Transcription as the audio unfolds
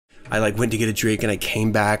I like went to get a drink and I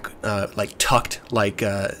came back like tucked like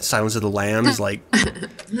Silence of the Lambs, like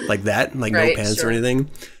that, like no pants or anything.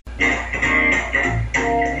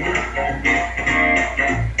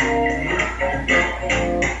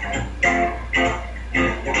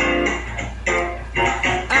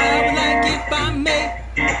 I would like, if I may,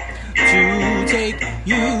 to take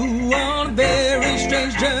you on a very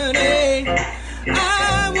strange journey.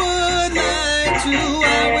 I would like,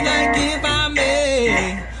 if I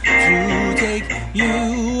may, to take you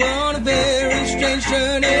on a very strange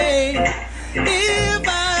journey. If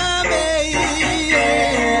I may,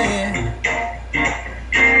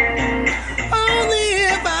 only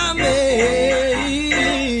if I may.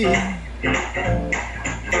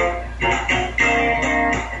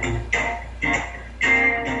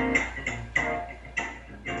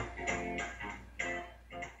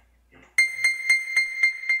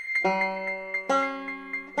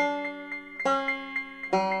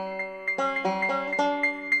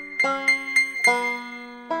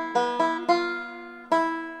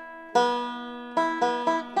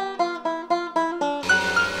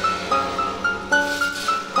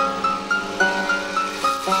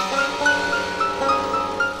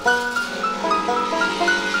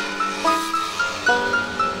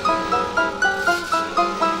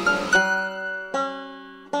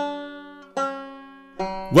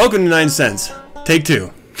 Welcome to 9 Cents. Take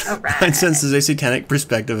 2. All right. 9 Cents is a satanic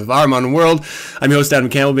perspective of our modern world. I'm your host, Adam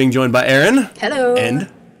Campbell, being joined by Aaron. Hello.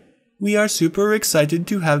 And we are super excited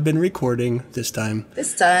to have been recording this time.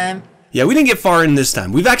 Yeah, we didn't get far in this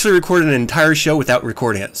time. We've actually recorded an entire show without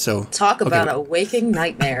recording it, so... Talk about a waking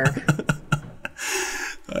nightmare.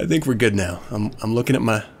 I think we're good now. I'm looking at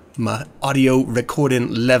my audio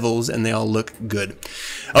recording levels, and they all look good.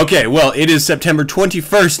 Okay, well, it is September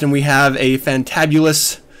 21st, and we have a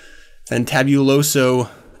fantabuloso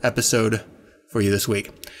episode for you this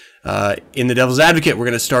week. In The Devil's Advocate, we're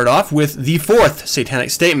going to start off with the 4th satanic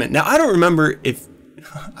statement. Now, I don't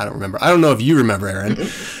know if you remember, Aaron,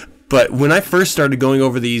 but when I first started going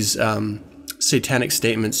over these satanic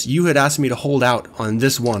statements, you had asked me to hold out on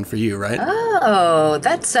this one for you, right? Oh,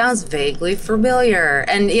 that sounds vaguely familiar.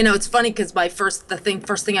 And you know, it's funny because first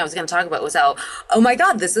thing I was going to talk about was how, oh my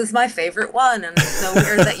God, this is my favorite one, and it's so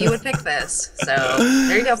weird that you would pick this. So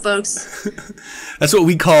there you go, folks. That's what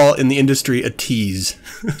we call in the industry a tease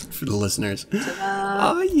for the listeners.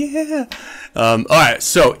 Ta-da. Oh yeah. All right,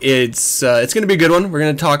 so it's going to be a good one. We're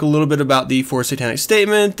going to talk a little bit about the 4th satanic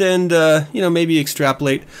statement, and maybe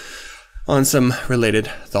extrapolate on some related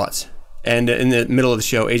thoughts. And in the middle of the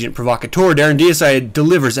show, Agent Provocateur, Darren Deicide,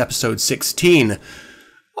 delivers episode 16.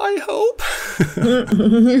 I hope.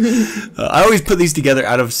 I always put these together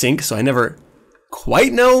out of sync, so I never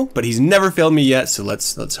quite know, but he's never failed me yet, so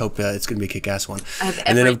let's hope it's going to be a kick-ass one. I have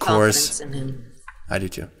every confidence in him. I do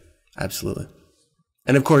too. Absolutely.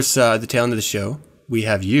 And of course, the tail end of the show, we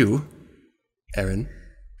have you, Aaron.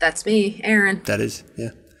 That's me, Aaron. That is,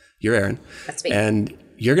 yeah. You're Aaron. That's me. And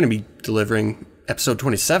you're going to be delivering episode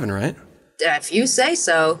 27, right? If you say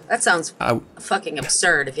so. That sounds fucking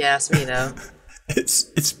absurd if you ask me, though.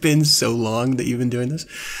 It's been so long that you've been doing this.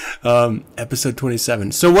 Episode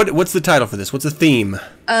 27. So what's the title for this? What's the theme?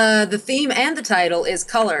 The theme and the title is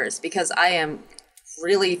colors, because I am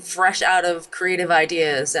really fresh out of creative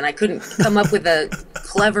ideas and I couldn't come up with a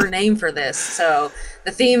clever name for this. So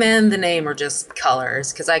the theme and the name are just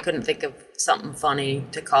colors, because I couldn't think of something funny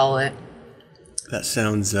to call it. That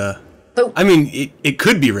sounds, I mean, it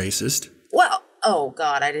could be racist. Well, oh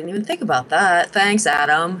God, I didn't even think about that. Thanks,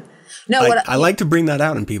 Adam. No, I like to bring that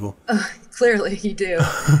out in people. Clearly you do.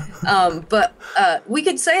 But we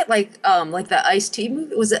could say it like the Ice-T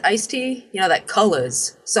movie. Was it Ice-T? You know, that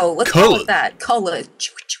colors. So let's call it that. Colors.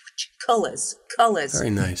 Very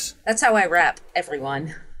nice. That's how I rap,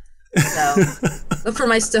 everyone. So look for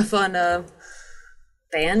my stuff on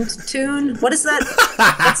BandTune. What is that?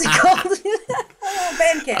 What's it called?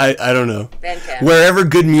 Bandcamp. I don't know. Bandcamp. Wherever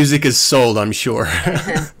good music is sold, I'm sure.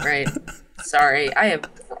 Right. Sorry, I have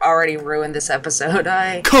already ruined this episode.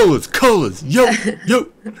 Colors, yo.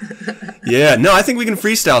 Yeah, no, I think we can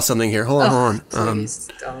freestyle something here. Hold on. Please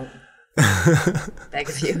don't. Beg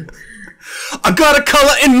of you. I got a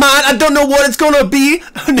color in mind. I don't know what it's gonna be.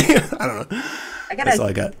 I don't know. That's all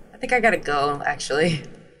I got. I think I gotta go. Actually.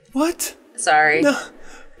 What? Sorry. No,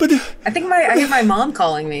 but I think I hear my mom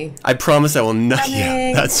calling me. I promise I will not.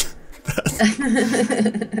 Yeah, that's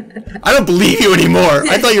I don't believe you anymore.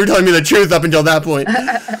 I thought you were telling me the truth up until that point.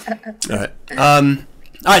 All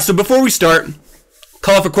right, so before we start,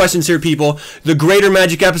 call for questions here, people. The Greater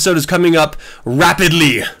Magic episode is coming up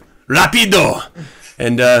rapidly. Rapido.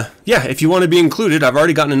 And yeah, if you want to be included, I've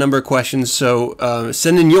already gotten a number of questions, so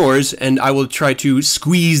send in yours, and I will try to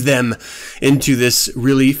squeeze them into this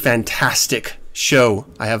really fantastic show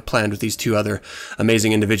I have planned with these two other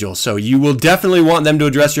amazing individuals. So you will definitely want them to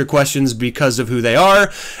address your questions because of who they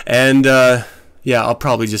are, and yeah, I'll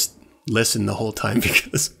probably just listen the whole time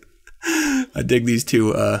because I dig these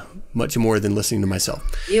two much more than listening to myself.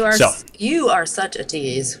 You are such a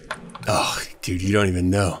tease. Oh, dude, you don't even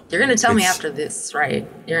know. You're going to tell me after this, right?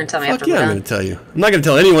 You're going to tell me after we're done? I'm going to tell you. I'm not going to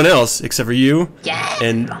tell anyone else except for you. Yeah.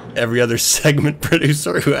 And every other segment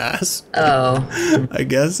producer who asks. Oh. I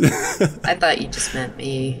guess. I thought you just meant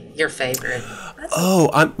me, your favorite.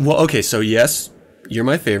 Well, okay, so yes, you're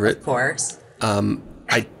my favorite. Of course.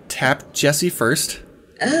 I tapped Jesse first.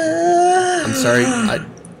 I'm sorry. I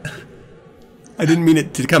didn't mean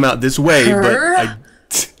it to come out this way, but I...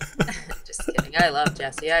 Just kidding. I love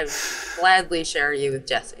Jesse. I would gladly share you with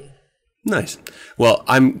Jesse. Nice. Well,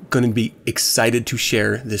 I'm going to be excited to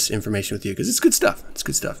share this information with you because it's good stuff. It's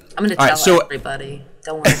good stuff. I'm going to tell everybody.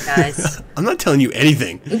 Don't worry, guys. I'm not telling you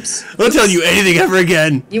anything. Oops. I'm not telling you anything ever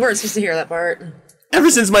again. You weren't supposed to hear that part. Ever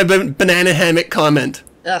since my banana hammock comment.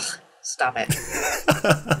 Ugh. Stop it.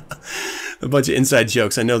 A bunch of inside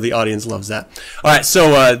jokes. I know the audience loves that. All right,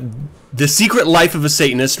 so The Secret Life of a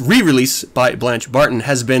Satanist, re-release by Blanche Barton,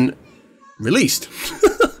 has been released.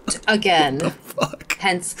 Again. What the fuck?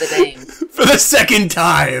 Hence the name. For the second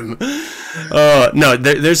time. No,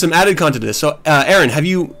 there's some added content to this. So, Aaron, have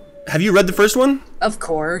you read the first one? Of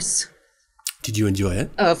course. Did you enjoy it?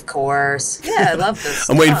 Of course. Yeah, I love this.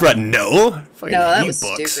 I'm waiting for a no. No, that was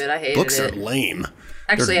books. Stupid. I hated books it. Books are lame.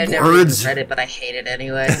 Actually, I never even read it, but I hate it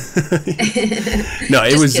anyway. No,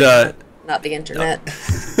 it was... not the internet.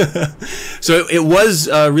 So it was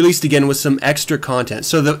released again with some extra content.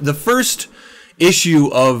 So the first issue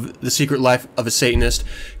of The Secret Life of a Satanist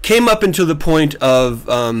came up until the point of,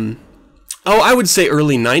 I would say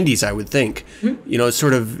early 90s, I would think. You know,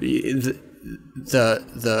 sort of the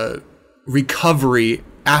recovery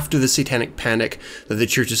after the Satanic Panic of the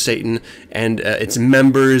Church of Satan and its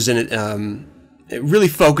members, and really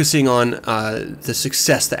focusing on the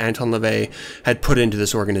success that Anton LaVey had put into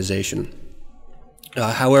this organization.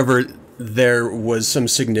 However, there was some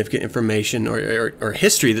significant information or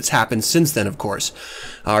history that's happened since then, of course.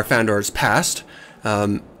 Our founder has passed,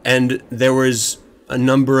 and there was a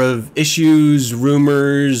number of issues,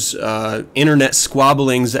 rumors, internet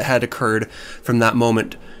squabblings that had occurred from that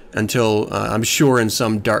moment until, I'm sure, in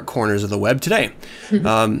some dark corners of the web today.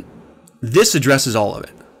 This addresses all of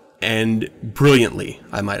it, and brilliantly,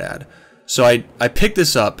 I might add. So I picked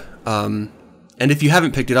this up, and if you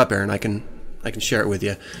haven't picked it up, Aaron, I can share it with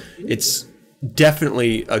you. It's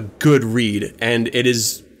definitely a good read, and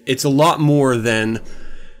it's a lot more than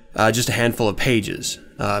just a handful of pages.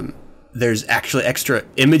 There's actually extra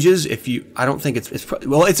images. I don't think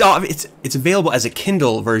it's available as a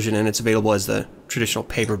Kindle version, and it's available as the traditional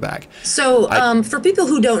paperback. So for people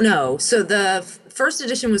who don't know, so the first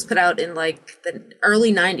edition was put out in like the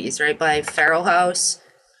early 90s, right, by Feral House.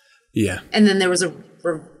 Yeah. And then there was a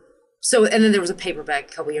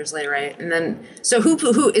paperback a couple years later, right? And then, so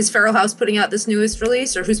who is Feral House putting out this newest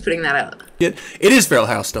release, or who's putting that out? It is Feral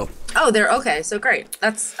House still. Oh, okay. So great.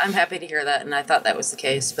 I'm happy to hear that, and I thought that was the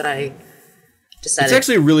case, but I decided it's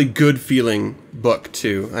actually a really good feeling book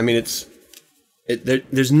too. I mean,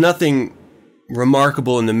 there's nothing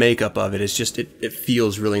remarkable in the makeup of it. It's just it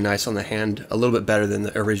feels really nice on the hand, a little bit better than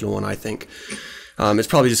the original one, I think. It's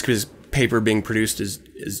probably just because paper being produced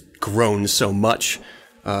is grown so much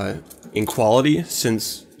in quality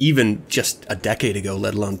since even just a decade ago,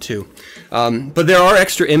 let alone two. But there are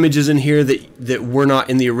extra images in here that were not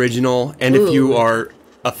in the original, and if you are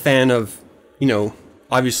a fan of,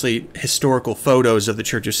 obviously historical photos of the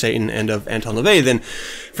Church of Satan and of Anton LaVey, then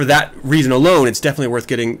for that reason alone, it's definitely worth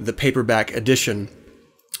getting the paperback edition.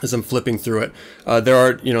 As I'm flipping through it, there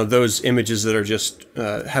are those images that are just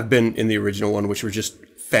have been in the original one, which were just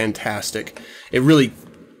fantastic. It really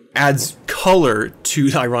adds color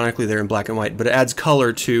to, ironically they're in black and white, but it adds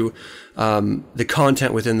color to the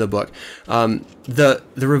content within the book. The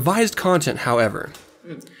revised content, however,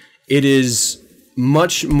 it is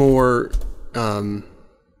much more.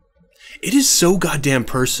 It is so goddamn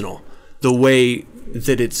personal, the way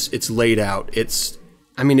that it's laid out.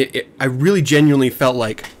 I really genuinely felt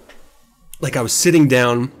like I was sitting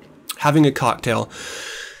down, having a cocktail,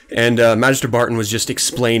 and Magister Barton was just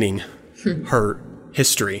explaining her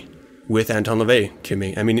history with Anton LaVey to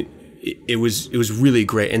me. I mean, it was really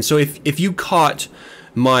great. And so if you caught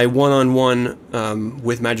my one-on-one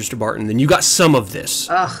with Magister Barton, then you got some of this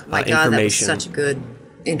oh my God, that was such a good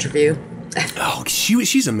interview. Oh,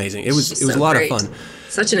 she's amazing. It was so a lot great. of fun.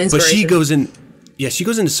 Such an inspiration. But she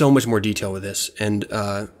goes into so much more detail with this, and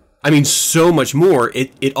I mean, so much more.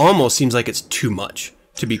 It almost seems like it's too much,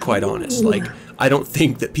 to be quite honest. Like, I don't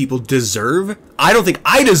think that people deserve. I don't think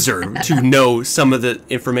I deserve to know some of the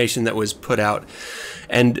information that was put out,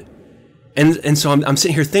 and so I'm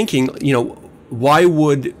sitting here thinking, you know, why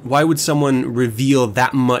would someone reveal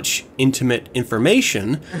that much intimate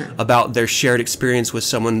information about their shared experience with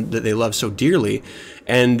someone that they love so dearly?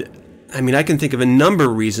 And I mean, I can think of a number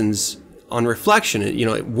of reasons on reflection. You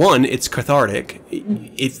know, one, it's cathartic.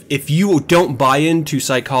 If you don't buy into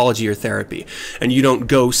psychology or therapy, and you don't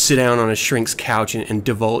go sit down on a shrink's couch and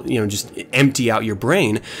devote, you know, just empty out your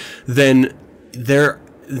brain, then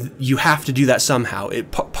you have to do that somehow.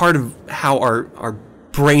 Part of how our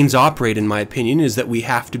brains operate, in my opinion, is that we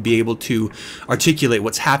have to be able to articulate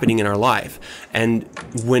what's happening in our life. And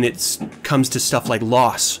when it comes to stuff like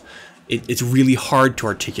loss, it's really hard to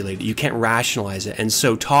articulate it. You can't rationalize it. And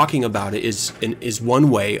so talking about it is one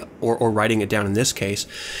way, or writing it down in this case,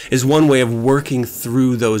 is one way of working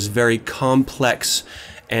through those very complex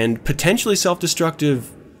and potentially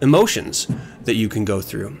self-destructive emotions that you can go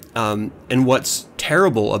through. And what's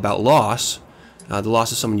terrible about loss, the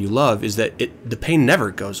loss of someone you love, is that the pain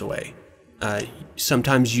never goes away.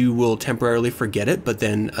 Sometimes you will temporarily forget it, but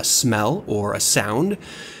then a smell or a sound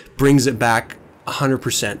brings it back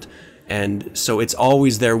 100%. And so it's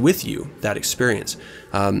always there with you, that experience.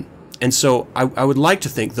 And so I would like to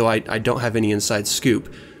think, though I don't have any inside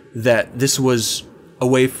scoop, that this was a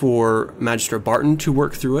way for Magister Barton to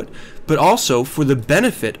work through it, but also for the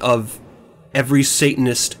benefit of every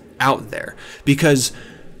Satanist out there. Because,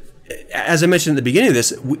 as I mentioned at the beginning of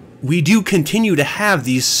this, we do continue to have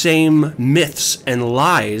these same myths and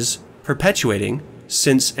lies perpetuating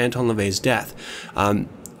since Anton LaVey's death.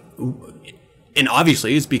 And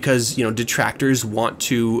obviously it's because, you know, detractors want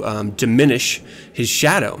to diminish his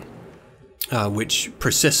shadow, which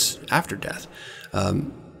persists after death.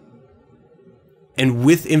 And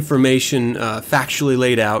with information factually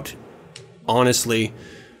laid out, honestly,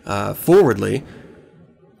 forwardly,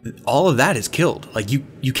 all of that is killed. Like,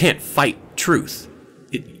 you can't fight truth.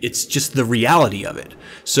 It's just the reality of it.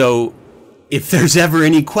 So if there's ever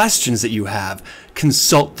any questions that you have,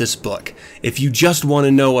 consult this book. If you just want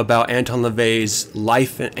to know about Anton LaVey's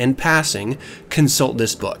life and passing, consult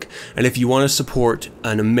this book. And if you want to support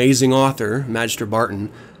an amazing author, Magister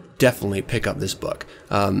Barton, definitely pick up this book.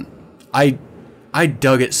 I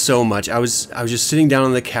dug it so much. I was just sitting down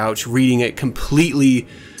on the couch reading it, completely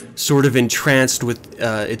sort of entranced with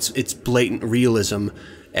its blatant realism.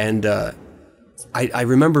 And I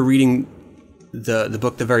remember reading the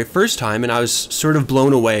book the very first time, and I was sort of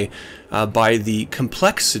blown away by the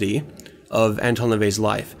complexity of Anton LaVey's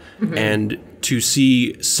life. Mm-hmm. And to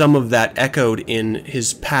see some of that echoed in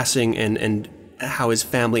his passing and how his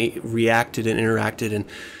family reacted and interacted.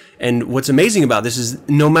 And what's amazing about this is,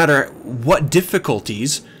 no matter what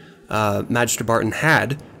difficulties Magister Barton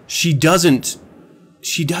had, she doesn't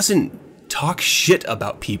talk shit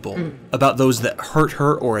about people, about those that hurt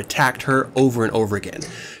her or attacked her over and over again.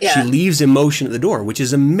 Yeah. She leaves emotion at the door, which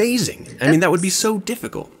is amazing. I mean, that would be so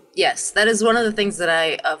difficult. Yes, that is one of the things that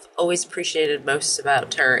I've always appreciated most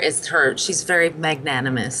about her, is she's very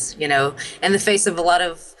magnanimous, you know, in the face of a lot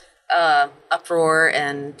of uproar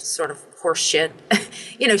and sort of horse shit.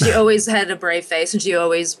 You know, she always had a brave face, and she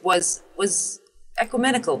always was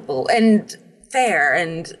ecumenical and fair,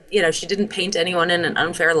 and, you know, she didn't paint anyone in an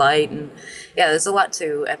unfair light. And yeah, there's a lot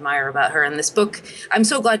to admire about her in this book. I'm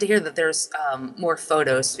so glad to hear that there's more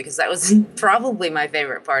photos, because that was probably my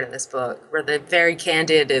favorite part of this book, where the very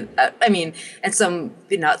candid and some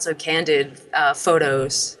not so candid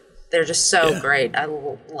photos. They're just so great. I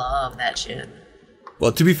love that shit.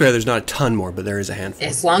 Well, to be fair, there's not a ton more, but there is a handful.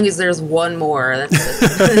 As long as there's one more, that's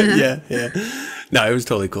it. Yeah. No, it was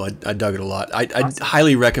totally cool. I dug it a lot. I'd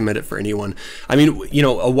highly recommend it for anyone. I mean, you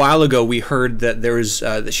know, a while ago we heard that there was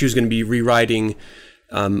that she was going to be rewriting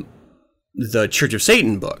the Church of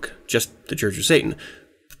Satan book, just the Church of Satan.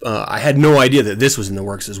 I had no idea that this was in the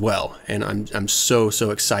works as well, and I'm so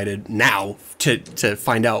excited now to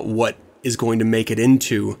find out what is going to make it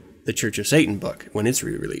into the Church of Satan book when it's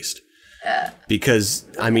re-released. Because,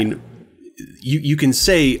 I mean, you can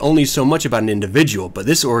say only so much about an individual, but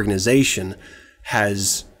this organization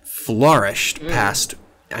has flourished past,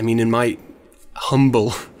 I mean, in my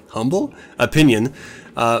humble opinion,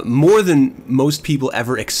 more than most people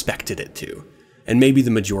ever expected it to, and maybe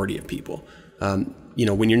the majority of people. You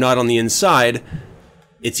know, when you're not on the inside,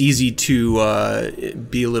 it's easy to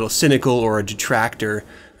be a little cynical or a detractor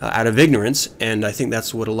out of ignorance, and I think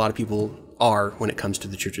that's what a lot of people are when it comes to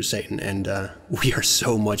the Church of Satan, and we are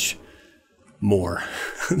so much more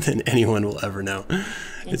than anyone will ever know.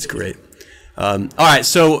 It's great. All right,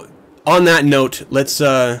 so on that note, let's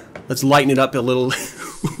lighten it up a little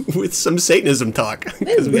with some Satanism talk,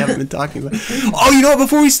 because we haven't been talking about it. Oh, you know what?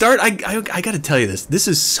 Before we start, I got to tell you this. This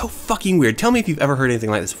is so fucking weird. Tell me if you've ever heard anything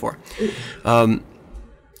like this before.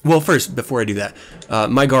 Well, first, before I do that,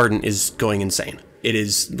 my garden is going insane. It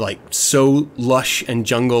is like so lush and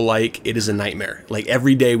jungle-like. It is a nightmare. Like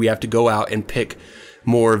every day we have to go out and pick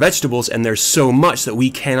more vegetables, and there's so much that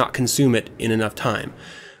we cannot consume it in enough time.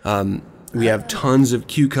 We have tons of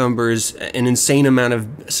cucumbers, an insane amount of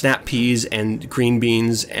snap peas and green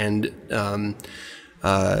beans, and we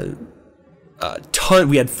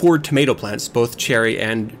had 4 tomato plants, both cherry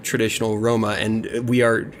and traditional Roma, and we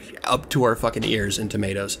are up to our fucking ears in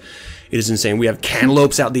tomatoes. It is insane. We have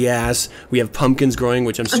cantaloupes out the ass. We have pumpkins growing,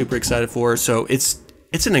 which I'm super excited for. So it's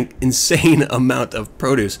an insane amount of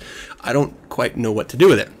produce. I don't quite know what to do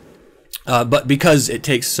with it. But because it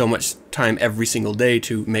takes so much time every single day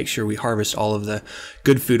to make sure we harvest all of the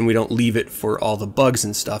good food and we don't leave it for all the bugs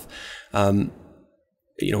and stuff, you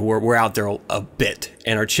know, we're out there a bit,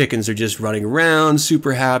 and our chickens are just running around,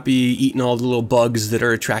 super happy, eating all the little bugs that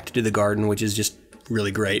are attracted to the garden, which is just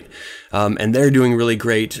really great. And they're doing really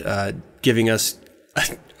great, giving us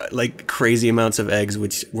like crazy amounts of eggs,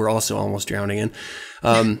 which we're also almost drowning in.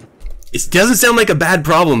 It doesn't sound like a bad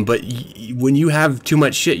problem, but when you have too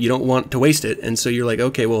much shit, you don't want to waste it. And so you're like,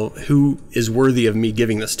 okay, well, who is worthy of me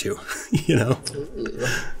giving this to? You know?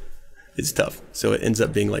 It's tough. So it ends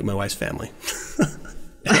up being like my wife's family.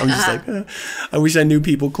 And I'm just like, I wish I knew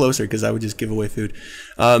people closer, because I would just give away food.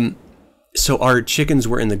 So our chickens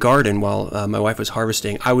were in the garden while my wife was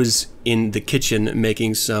harvesting. I was in the kitchen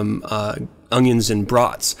making some onions and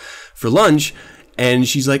brats for lunch. And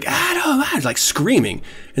she's like, Adam, like screaming.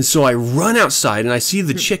 And so I run outside and I see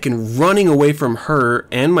the chicken running away from her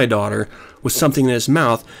and my daughter with something in his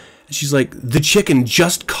mouth. And she's like, the chicken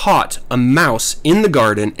just caught a mouse in the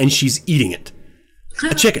garden and she's eating it.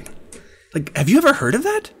 A chicken. Like, have you ever heard of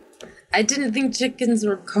that? I didn't think chickens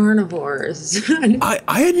were carnivores. I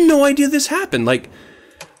had no idea this happened. Like,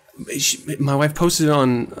 my wife posted it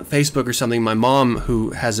on Facebook or something. My mom,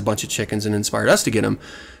 who has a bunch of chickens and inspired us to get them,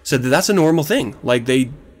 said that that's a normal thing. Like,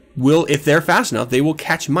 they will, if they're fast enough, they will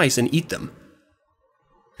catch mice and eat them.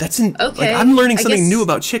 Okay. Like, I'm learning something new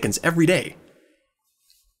about chickens every day.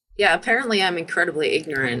 Yeah, apparently I'm incredibly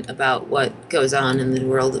ignorant about what goes on in the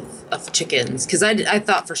world of chickens, because I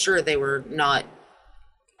thought for sure they were not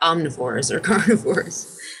omnivores or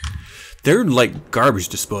carnivores. They're like garbage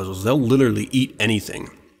disposals. They'll literally eat anything.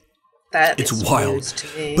 It's wild,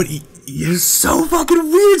 to me. But it's so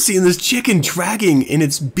fucking weird seeing this chicken dragging in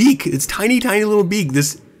its beak, its tiny, tiny little beak,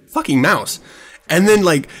 this fucking mouse. And then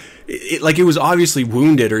like it was obviously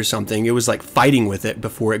wounded or something. It was like fighting with it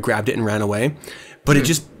before it grabbed it and ran away. But it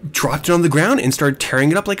just dropped it on the ground and started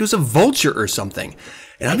tearing it up like it was a vulture or something.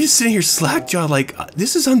 And I'm just sitting here slack-jawed like,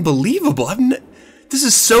 this is unbelievable. This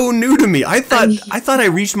is so new to me. I thought I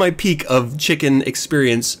reached my peak of chicken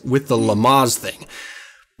experience with the Lamaze thing.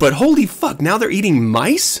 But holy fuck, now they're eating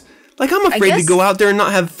mice? Like, I'm afraid to go out there and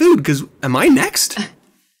not have food, because am I next?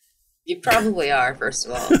 You probably are, first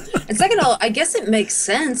of all. And second of all, I guess it makes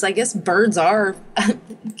sense. I guess birds are,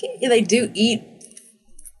 they do eat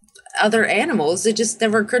other animals. It just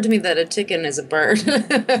never occurred to me that a chicken is a bird. I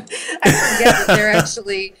forget that they're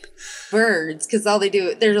actually birds, because all they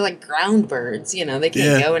do, they're like ground birds, you know, they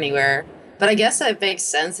can't go anywhere. But I guess it makes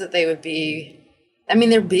sense that they would be, I mean,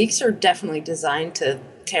 their beaks are definitely designed to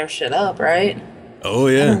tear shit up, right? Oh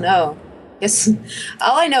yeah. I don't know. Yes.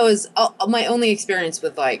 All I know is my only experience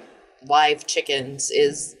with like live chickens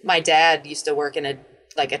is my dad used to work in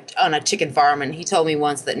on a chicken farm, and he told me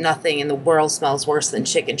once that nothing in the world smells worse than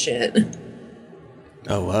chicken shit.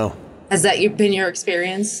 Oh wow. Has that been your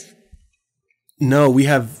experience? No, we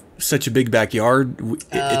have such a big backyard.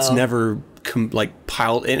 It's never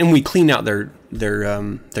piled, and we clean out their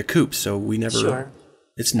coops, so we never. Sure.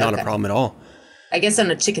 It's not a problem at all. I guess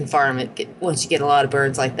on a chicken farm, once you get a lot of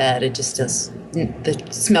birds like that, it just does. The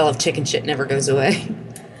smell of chicken shit never goes away.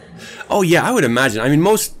 Oh yeah, I would imagine. I mean,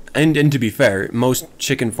 and to be fair, most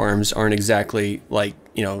chicken farms aren't exactly like,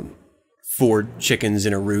 you know, 4 chickens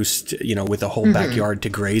in a roost, you know, with a whole backyard to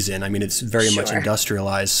graze in. I mean, it's very much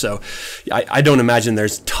industrialized. So I don't imagine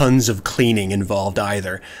there's tons of cleaning involved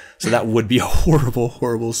either. So that would be a horrible,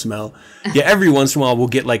 horrible smell. Yeah, every once in a while we'll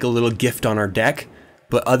get like a little gift on our deck.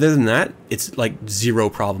 But other than that, it's like zero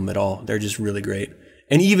problem at all. They're just really great.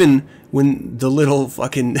 And even when the little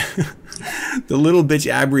fucking, the little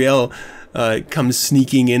bitch Abrielle comes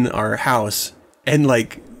sneaking in our house, and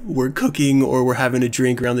like we're cooking or we're having a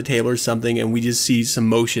drink around the table or something, and we just see some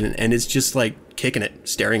motion, and it's just like kicking it,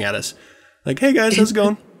 staring at us. Like, hey guys, how's it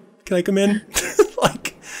going? Can I come in?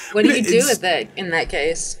 Like, what do you do with that in that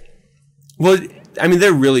case? Well, I mean,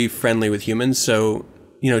 they're really friendly with humans, so,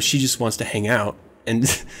 she just wants to hang out.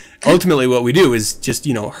 And ultimately what we do is just,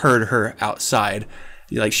 herd her outside.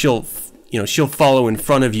 Like, she'll follow in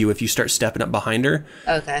front of you if you start stepping up behind her.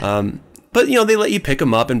 Okay. But, they let you pick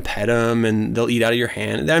them up and pet them, and they'll eat out of your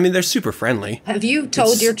hand. I mean, they're super friendly. Have you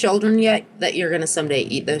told your children yet that you're going to someday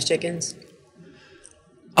eat those chickens?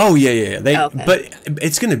 Oh, yeah. Okay. But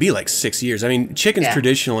it's going to be like 6 years. I mean, chickens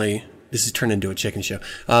traditionally... This has turned into a chicken show.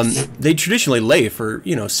 They traditionally lay for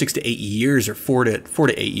 6 to 8 years, or 4 to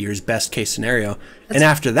 8 years, best case scenario. And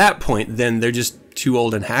after that point, then they're just too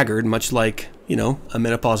old and haggard, much like a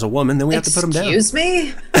menopausal woman. Then we have to put them down. Excuse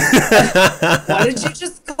me? What did you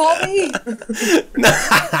just call me?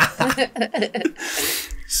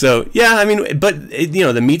 So yeah, I mean, but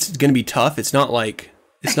the meat's going to be tough. It's not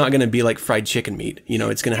going to be like fried chicken meat.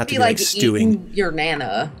 It's going to have to be like stewing. Your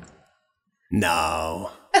Nana.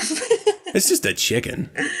 No. It's just a chicken.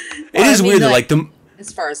 It is weird that, like,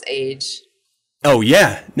 as far as age. Oh,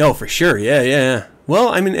 yeah. No, for sure. Yeah. Well,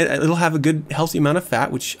 I mean, it'll have a good, healthy amount of fat,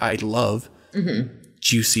 which I love. Mm-hmm.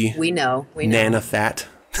 Juicy. We know. Nana fat.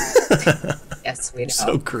 Yes, we know.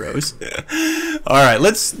 So gross. All right,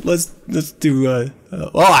 let's do.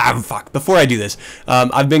 Fuck. Before I do this,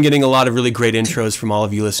 I've been getting a lot of really great intros from all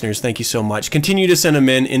of you listeners. Thank you so much. Continue to send them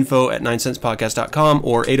in. info@9sensepodcast.com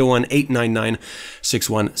or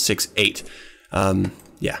 801-899-6168.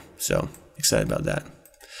 Yeah. So excited about that.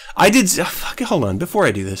 I did. Hold on. Before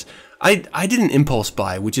I do this, I did an impulse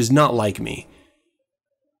buy, which is not like me,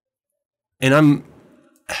 and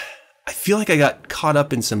I feel like I got caught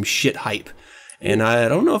up in some shit hype, and I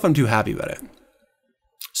don't know if I'm too happy about it.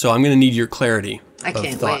 So I'm going to need your clarity of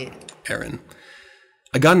thought, wait. Erin.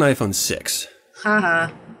 I got an iPhone 6.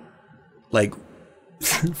 Haha. Like,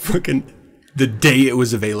 fucking the day it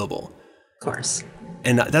was available. Of course.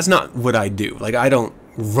 And that's not what I do. Like, I don't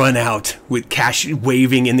run out with cash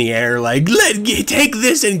waving in the air like, take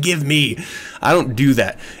this and give me. I don't do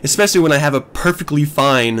that. Especially when I have a perfectly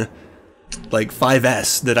fine... like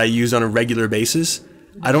 5S that I use on a regular basis.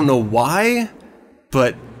 I don't know why,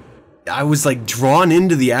 but I was like drawn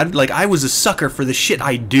into the ad. Like, I was a sucker for the shit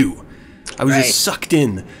I do. I was just sucked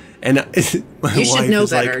in. And my you should know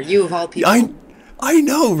better. Like, you of all people. I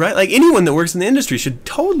know, right? Like, anyone that works in the industry should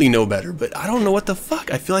totally know better, but I don't know what the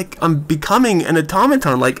fuck. I feel like I'm becoming an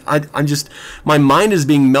automaton. Like, I'm just, my mind is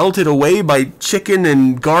being melted away by chicken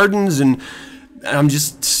and gardens, and I'm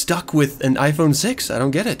just stuck with an iPhone 6. I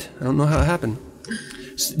don't get it. I don't know how it happened.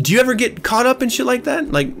 Do you ever get caught up in shit like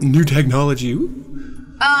that? Like new technology?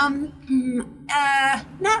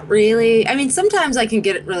 Not really. I mean, sometimes I can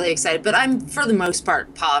get really excited, but I'm, for the most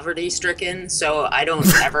part, poverty stricken, so I don't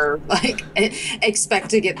ever expect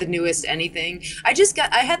to get the newest anything. I got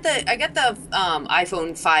the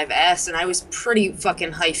iPhone 5S, and I was pretty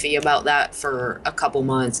fucking hyphy about that for a couple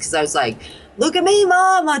months, because I was like, look at me,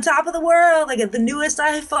 Mom, on top of the world. I got the newest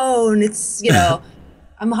iPhone. It's,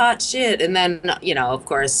 I'm hot shit. And then, of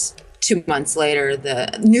course, 2 months later,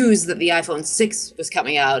 the news that the iPhone 6 was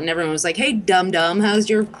coming out, and everyone was like, hey, dum-dum, how's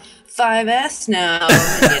your 5S now?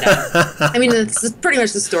 I mean, it's pretty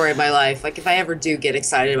much the story of my life. Like, if I ever do get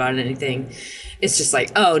excited about anything, it's just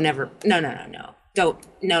like, oh, never, no.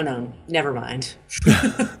 Never mind.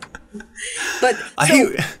 But,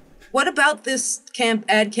 what about this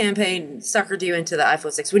ad campaign suckered you into the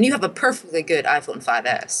iPhone 6 when you have a perfectly good iPhone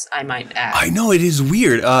 5S, I might add? I know, it is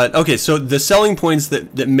weird. Okay, so the selling points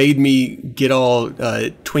that made me get all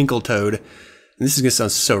twinkle-toed, and this is going to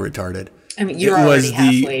sound so retarded. I mean, you're already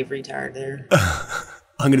halfway retarded there.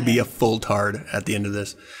 I'm going to be a full tard at the end of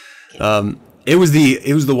this. It was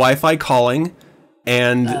the Wi-Fi calling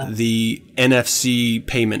and the NFC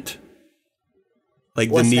payment. Like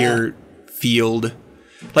the near field...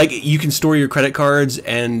 Like, you can store your credit cards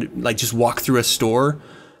and, like, just walk through a store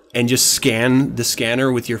and just scan the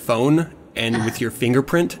scanner with your phone and with your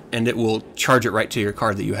fingerprint, and it will charge it right to your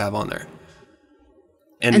card that you have on there.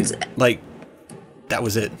 And like, that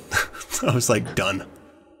was it. I was like, done.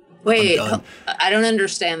 Wait, I don't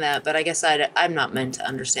understand that, but I guess I'm not meant to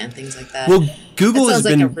understand things like that. Well, Google has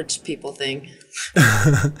been... sounds like a rich people thing.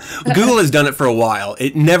 Google has done it for a while.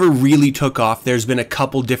 It never really took off. There's been a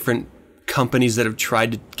couple different companies that have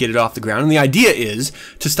tried to get it off the ground, and the idea is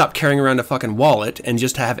to stop carrying around a fucking wallet and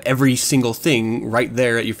just to have every single thing right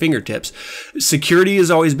there at your fingertips. Security has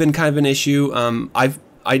always been kind of an issue.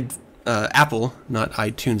 Apple, not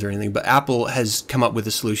iTunes or anything, but Apple has come up with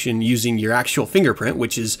a solution using your actual fingerprint,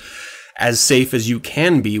 which is as safe as you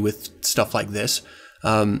can be with stuff like this.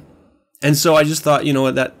 And so I just thought, you know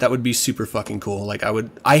what, that would be super fucking cool. Like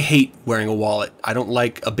I hate wearing a wallet. I don't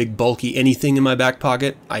like a big bulky anything in my back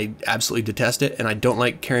pocket. I absolutely detest it. And I don't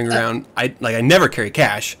like carrying around, I never carry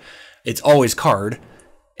cash. It's always card.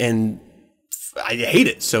 And I hate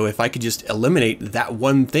it. So if I could just eliminate that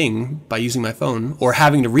one thing by using my phone or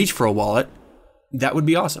having to reach for a wallet, that would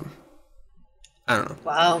be awesome. I don't know.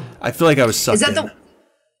 Wow. I feel like I was sucked in.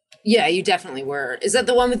 Yeah, you definitely were. Is that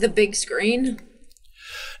the one with the big screen?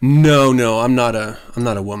 No, I'm not a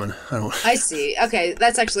woman. I see. Okay,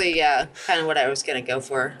 that's actually kind of what I was gonna go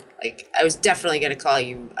for. Like, I was definitely gonna call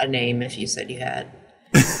you a name if you said you had.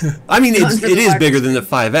 I mean, it is bigger than the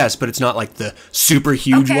 5S, but it's not like the super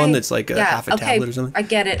huge one that's like half a tablet or something. I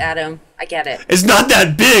get it, Adam. I get it. It's not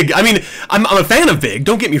that big. I mean, I'm a fan of big.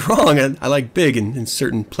 Don't get me wrong. I like big in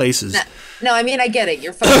certain places. No, I mean, I get it.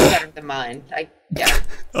 Your phone's better than mine.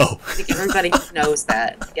 Oh. I think everybody knows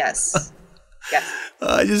that. Yes. Yes.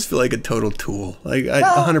 I just feel like a total tool. Like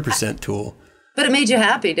 100% tool. But it made you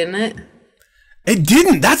happy, didn't it? It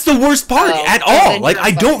didn't. That's the worst part at all. Like, I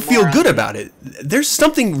don't feel good about it. There's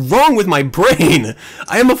something wrong with my brain.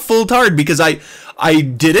 I am a full tard because I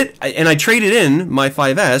did it and I traded in my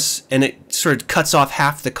 5S and it sort of cuts off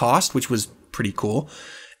half the cost, which was pretty cool.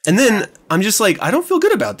 And then I'm just like, I don't feel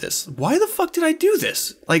good about this. Why the fuck did I do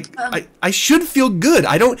this? Like, I should feel good.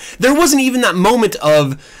 There wasn't even that moment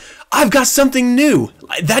of, I've got something new.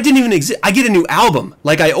 That didn't even exist. I get a new album.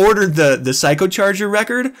 Like, I ordered the Psychocharger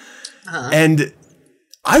record, and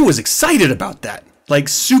I was excited about that. Like,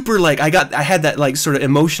 super, like, I had that, like, sort of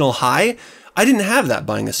emotional high. I didn't have that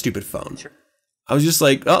buying a stupid phone. Sure. I was just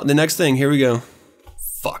like, oh, the next thing, here we go.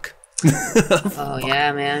 Fuck. Oh,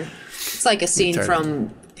 yeah, man. It's like a scene from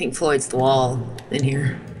Pink Floyd's The Wall in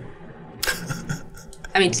here.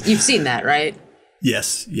 I mean, you've seen that, right?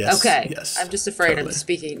 Yes. Okay. Yes. I'm just afraid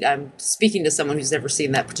totally. I'm speaking to someone who's never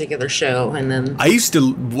seen that particular show, and then I used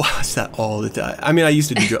to watch that all the time. I mean, I used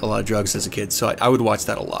to do a lot of drugs as a kid, so I would watch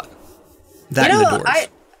that a lot. That and The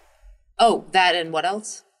Doors. That and what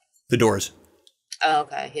else? The Doors. Oh,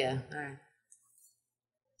 okay. Yeah. All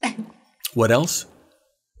right. What else?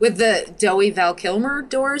 With the Dowie Val Kilmer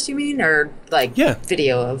Doors, you mean, or like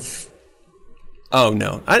video of? Oh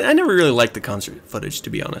no, I never really liked the concert footage, to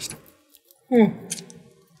be honest. All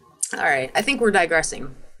right, I think we're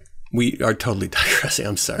digressing. We are totally digressing.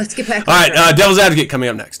 I'm sorry. Let's get back. All right, Devil's Advocate coming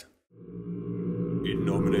up next. In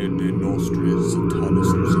nomine de nostris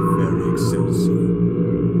Satanis Luciferi Excelsior.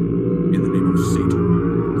 In the name of Satan,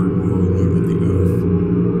 the ruler of the earth,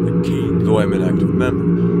 the king. Though I am an active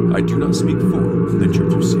member, I do not speak for the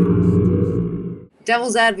Church of Satan.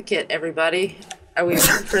 Devil's Advocate, everybody. Are we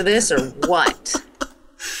ready for this or what?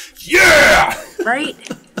 Yeah! Right?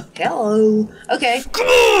 Hello. Okay. Come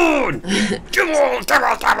on! Come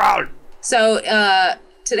on! So,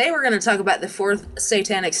 today we're going to talk about the fourth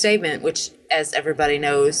satanic statement, which, as everybody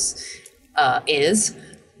knows, is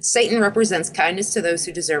Satan represents kindness to those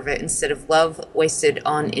who deserve it instead of love wasted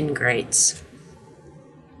on ingrates.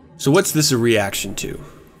 So what's this a reaction to?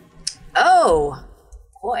 Oh,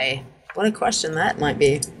 boy. What a question that might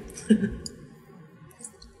be.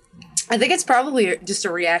 I think it's probably just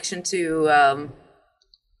a reaction to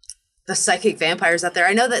the psychic vampires out there.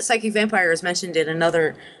 I know that psychic vampire is mentioned in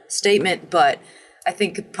another statement, but I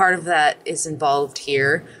think part of that is involved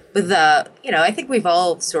here. But I think we've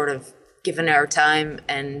all sort of given our time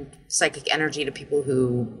and psychic energy to people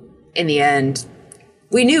who, in the end,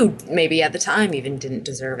 we knew maybe at the time even didn't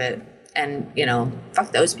deserve it. And,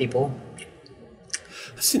 fuck those people.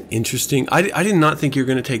 That's an interesting. I did not think you were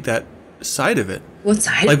going to take that side of it. What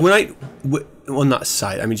side? Like well, not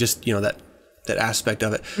side. I mean, just that aspect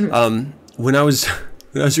of it. Mm-hmm. When I was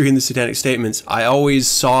reading the Satanic statements, I always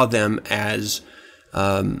saw them as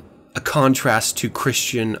a contrast to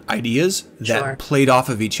Christian ideas that played off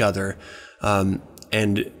of each other, and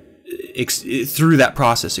through that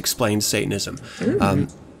process explained Satanism.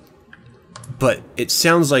 Mm-hmm. But it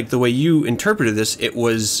sounds like the way you interpreted this, it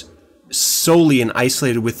was solely and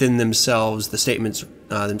isolated within themselves, the statements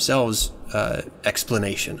themselves,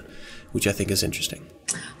 explanation, which I think is interesting.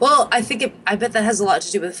 Well, I bet that has a lot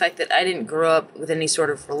to do with the fact that I didn't grow up with any sort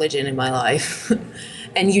of religion in my life,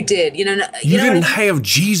 and you did. You didn't have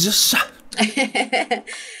Jesus.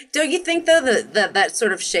 Don't you think though that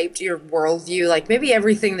sort of shaped your worldview? Like maybe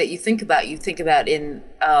everything that you think about in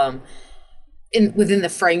within the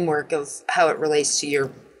framework of how it relates to your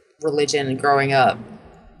religion and growing up.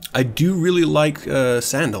 I do really like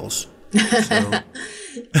sandals. So.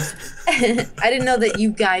 I didn't know that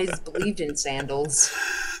you guys believed in sandals.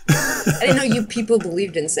 I didn't know you people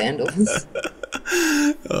believed in sandals.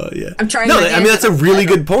 Yeah. I'm trying. No, my I mean hand that's a on the really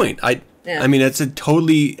title. good point. Yeah. I mean it's a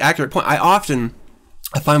totally accurate point.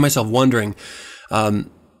 I find myself wondering,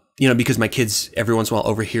 because my kids every once in a while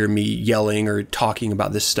overhear me yelling or talking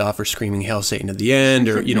about this stuff or screaming "Hail Satan" at the end,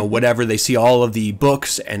 or whatever. They see all of the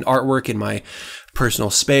books and artwork in my personal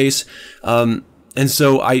space, and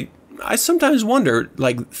so I sometimes wonder,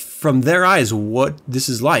 like, from their eyes, what this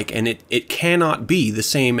is like, and it cannot be the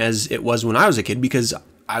same as it was when I was a kid, because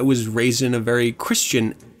I was raised in a very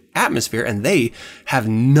Christian atmosphere, and they have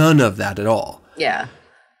none of that at all. Yeah.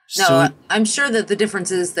 No, So, I'm sure that the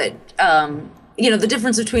difference is that, the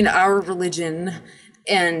difference between our religion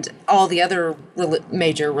and all the other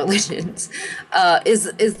major religions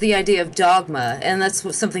is the idea of dogma. And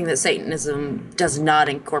that's something that Satanism does not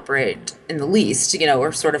incorporate in the least,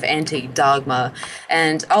 or sort of anti-dogma.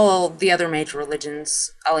 And all the other major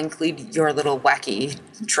religions, I'll include your little wacky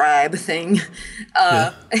tribe thing,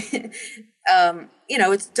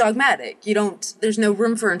 it's dogmatic. There's no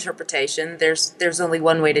room for interpretation. There's only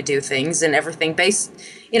one way to do things, and everything based,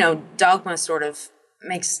 dogma sort of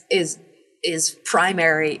is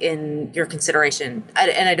primary in your consideration.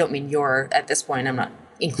 And I don't mean your at this point. I'm not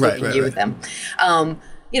including you with them.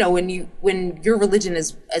 When your religion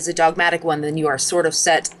is a dogmatic one, then you are sort of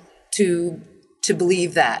set to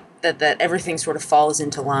believe that everything sort of falls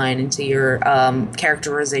into line into your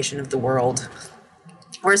characterization of the world.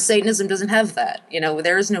 Whereas Satanism doesn't have that.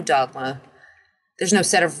 There is no dogma. There's no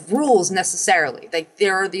set of rules necessarily. Like,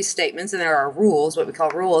 there are these statements and there are rules, what we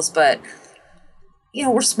call rules, but,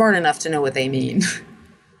 we're smart enough to know what they mean.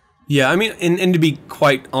 yeah, I mean, and to be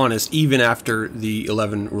quite honest, even after the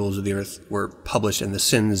 11 Rules of the Earth were published and the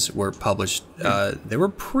sins were published, they were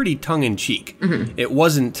pretty tongue-in-cheek. Mm-hmm. It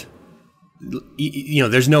wasn't...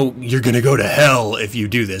 there's no, you're going to go to hell if you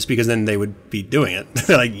do this, because then they would be doing it.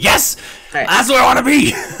 They're like, yes, right. That's where I want to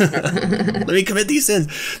be. Let me commit these sins.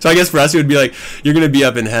 So I guess for us, it would be like, you're going to be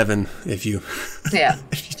up in heaven if you,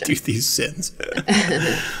 do these sins.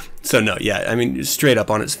 So no, yeah, I mean, straight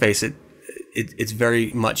up on its face, it's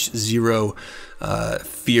very much zero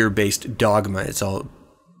fear-based dogma. It's all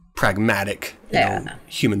pragmatic,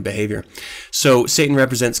 human behavior. So Satan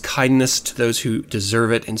represents kindness to those who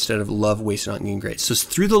deserve it instead of love wasted on getting great. So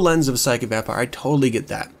through the lens of a psychic vampire, I totally get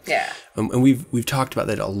that. Yeah. And we've talked about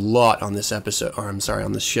that a lot on this episode, on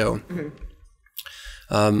this show.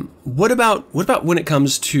 Mm-hmm. What about when it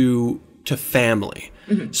comes to family?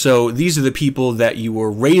 Mm-hmm. So these are the people that you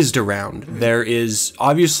were raised around. Mm-hmm. There is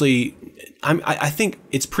obviously, I think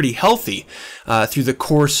it's pretty healthy through the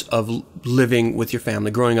course of living with your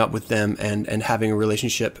family, growing up with them, and having a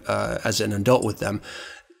relationship as an adult with them.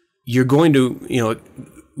 You're going to,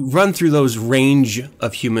 run through those range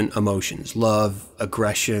of human emotions: love,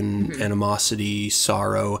 aggression, animosity,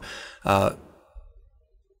 sorrow.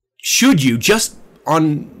 Should you, just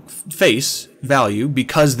on face value,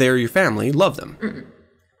 because they're your family, love them? Mm-mm.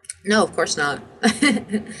 No, of course not.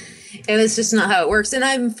 And it's just not how it works. And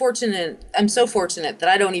I'm so fortunate that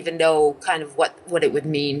I don't even know kind of what it would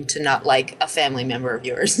mean to not like a family member of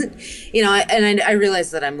yours. I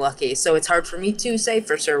realize that I'm lucky. So it's hard for me to say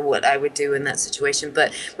for sure what I would do in that situation.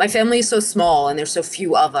 But my family is so small and there's so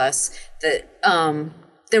few of us that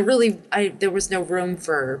there was no room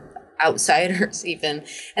for outsiders even.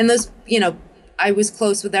 And those, I was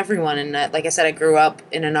close with everyone. And like I said, I grew up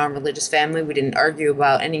in a non-religious family. We didn't argue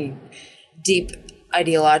about any deep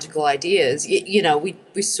ideological ideas.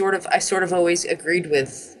 I sort of always agreed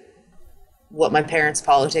with what my parents'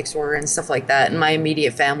 politics were and stuff like that. And my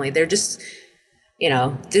immediate family, there just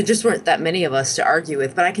weren't that many of us to argue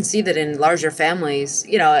with. But I can see that in larger families,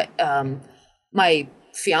 my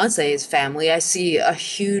fiance's family, I see a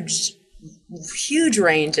huge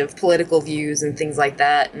range of political views and things like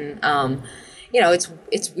that. And,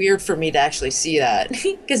 it's weird for me to actually see that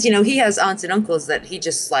because, he has aunts and uncles that he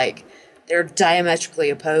just they're diametrically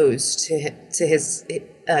opposed to his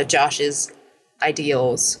Josh's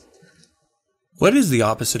ideals. What is the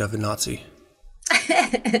opposite of a Nazi?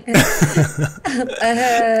 Again,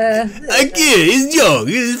 it's joke.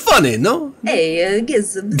 It's funny, no? Hey, I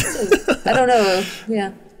don't know.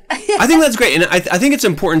 Yeah. I think that's great, and I think it's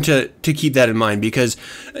important to keep that in mind,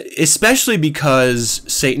 especially because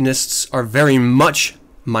Satanists are very much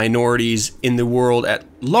minorities in the world at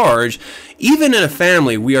large. Even in a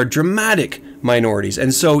family, we are dramatic minorities,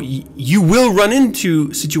 and so you will run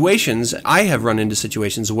into situations. I have run into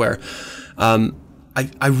situations where I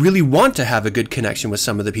really want to have a good connection with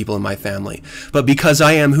some of the people in my family, but because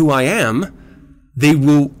I am who I am, they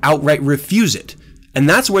will outright refuse it. And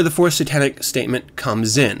that's where the fourth satanic statement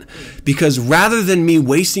comes in. Because rather than me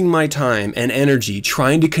wasting my time and energy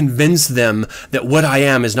trying to convince them that what I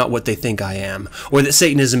am is not what they think I am, or that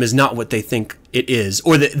Satanism is not what they think it is,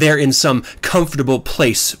 or that they're in some comfortable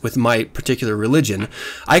place with my particular religion,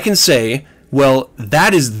 I can say, well,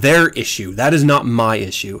 that is their issue. That is not my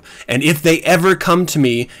issue. And if they ever come to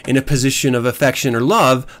me in a position of affection or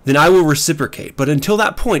love, then I will reciprocate. But until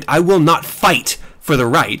that point, I will not fight for the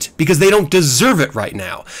right, because they don't deserve it right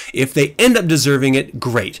now. If they end up deserving it,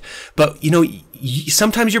 great. But,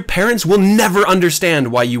 sometimes your parents will never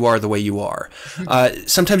understand why you are the way you are.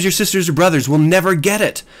 Sometimes your sisters or brothers will never get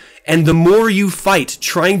it. And the more you fight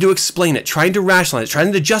trying to explain it, trying to rationalize it,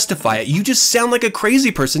 trying to justify it, you just sound like a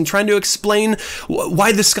crazy person trying to explain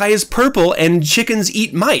why the sky is purple and chickens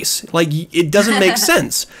eat mice. Like, it doesn't make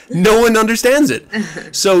sense. No one understands it.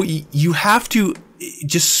 So you have to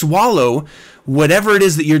just swallow whatever it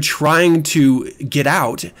is that you're trying to get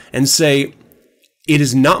out and say, it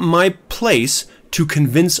is not my place to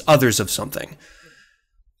convince others of something.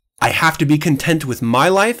 I have to be content with my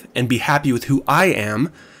life and be happy with who I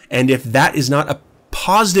am. And if that is not a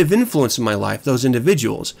positive influence in my life, those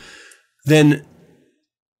individuals, then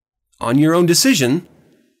on your own decision,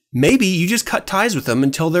 maybe you just cut ties with them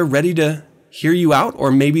until they're ready to hear you out,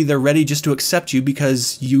 or maybe they're ready just to accept you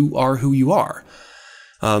because you are who you are.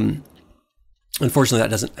 Unfortunately, that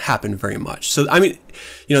doesn't happen very much. So, I mean,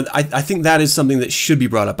 I think that is something that should be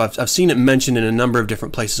brought up. I've seen it mentioned in a number of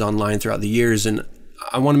different places online throughout the years, and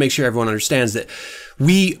I want to make sure everyone understands that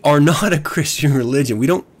we are not a Christian religion. We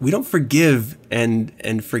don't forgive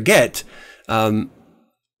and forget. When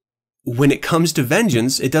it comes to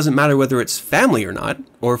vengeance, it doesn't matter whether it's family or not,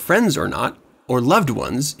 or friends or not, or loved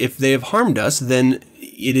ones. If they have harmed us, then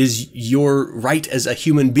it is your right as a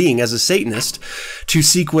human being, as a Satanist, to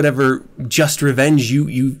seek whatever just revenge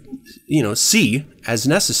you see as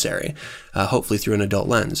necessary, hopefully through an adult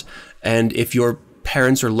lens. And if your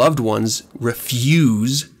parents or loved ones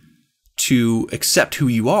refuse to accept who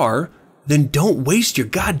you are, then don't waste your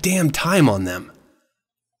goddamn time on them.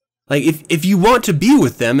 Like, if you want to be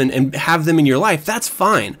with them and have them in your life, that's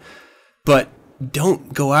fine. But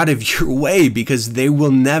don't go out of your way, because they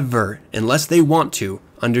will never, unless they want to,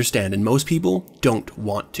 understand. And most people don't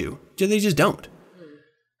want to. They just don't.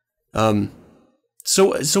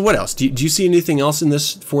 So what else? Do you see anything else in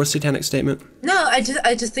this fourth satanic statement? No, I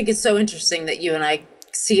just think it's so interesting that you and I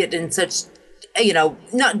see it in such,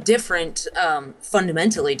 not different,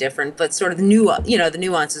 fundamentally different, but sort of the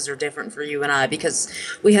nuances are different for you and I, because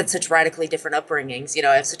we had such radically different upbringings.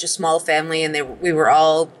 I have such a small family, and we were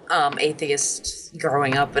all atheists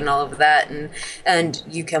growing up and all of that, and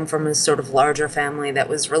you come from a sort of larger family that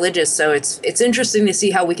was religious. So it's interesting to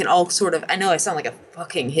see how we can all sort of, I know I sound like a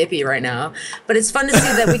fucking hippie right now, but it's fun to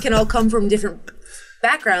see that we can all come from different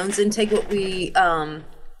backgrounds and take what we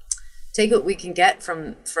can get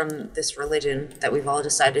from this religion that we've all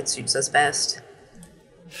decided suits us best.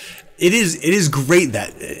 It is great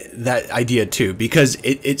that idea too, because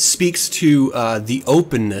it speaks to the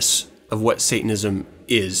openness of what Satanism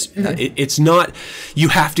is. Mm-hmm. It's not, you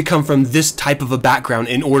have to come from this type of a background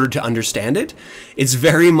in order to understand it. It's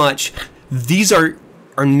very much, these are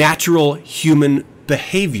natural human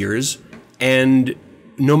behaviors, and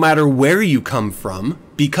no matter where you come from,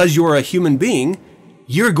 because you're a human being,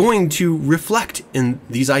 you're going to reflect in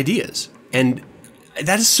these ideas. And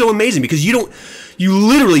that is so amazing, because you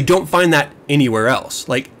literally don't find that anywhere else.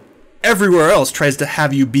 Like, everywhere else tries to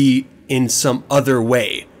have you be in some other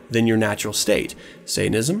way than your natural state.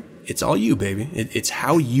 Satanism, it's all you, baby. It's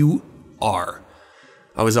how you are.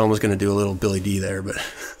 I was almost going to do a little Billy D there, but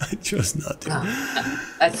I chose not to.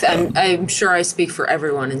 I'm sure I speak for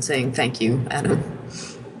everyone in saying thank you, Adam,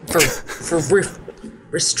 for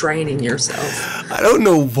restraining yourself. I don't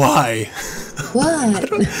know why. What?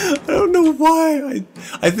 I don't know why.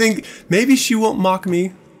 I think maybe she won't mock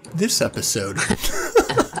me this episode.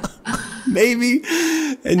 Maybe.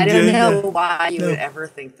 And I don't know why you would ever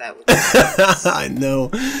think that would be I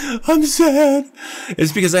know. I'm sad.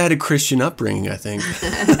 It's because I had a Christian upbringing, I think.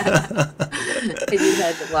 And you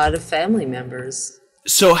had a lot of family members.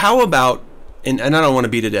 So how about, and I don't want to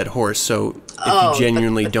beat a dead horse, so if you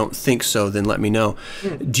genuinely don't think so, then let me know.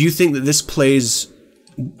 Do you think that this plays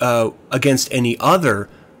against any other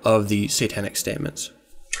of the satanic statements?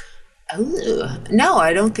 No,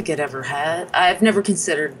 I don't think it ever had. I've never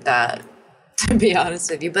considered that, to be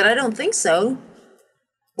honest with you, but I don't think so.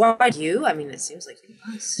 Why do you? I mean, it seems like you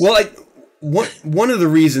must. Well, one of the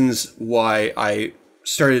reasons why I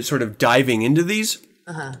started sort of diving into these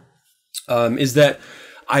is that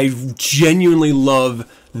I genuinely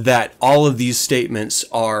love that all of these statements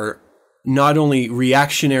are not only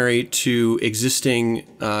reactionary to existing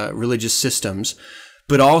religious systems,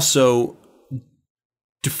 but also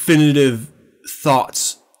definitive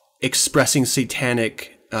thoughts expressing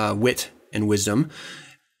satanic wit and wisdom,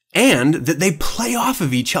 and that they play off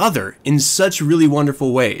of each other in such really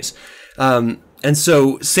wonderful ways. And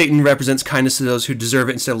so Satan represents kindness to those who deserve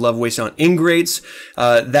it instead of love wasted on ingrates.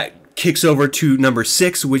 That kicks over to number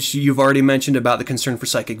 6, which you've already mentioned about the concern for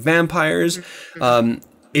psychic vampires.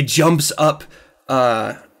 It jumps up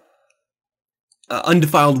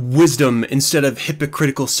undefiled wisdom instead of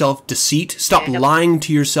hypocritical self-deceit. Stop lying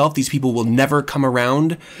to yourself. These people will never come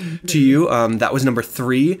around to you. That was number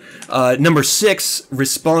 3. Number 6,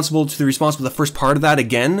 responsible, the first part of that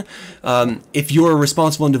again. If you're a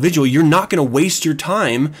responsible individual, you're not going to waste your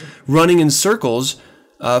time running in circles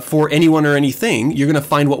for anyone or anything. You're going to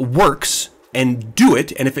find what works and do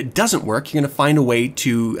it. And if it doesn't work, you're going to find a way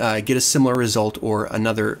to get a similar result or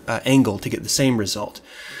another angle to get the same result.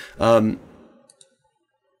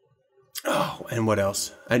 Oh, and what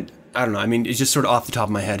else? I don't know. I mean, it's just sort of off the top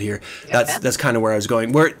of my head here. That's kind of where I was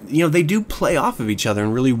going. Where, they do play off of each other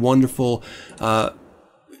in really wonderful,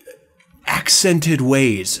 accented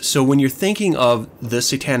ways. So when you're thinking of the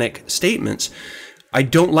satanic statements, I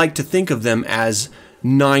don't like to think of them as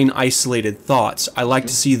 9 isolated thoughts. I like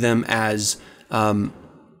to see them as 9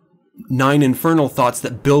 infernal thoughts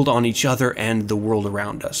that build on each other and the world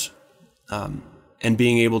around us. And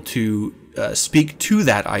being able to speak to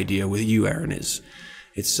that idea with you, Aaron, it's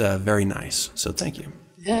very nice. So thank you.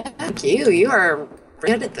 Yeah, thank you. You are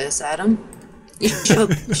good at this, Adam. You should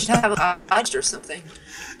have a podcast or something.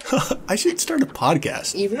 I should start a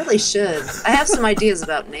podcast. You really should. I have some ideas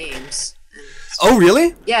about names. Oh,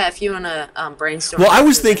 really? Yeah, if you want to brainstorm. Well, I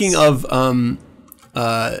was thinking of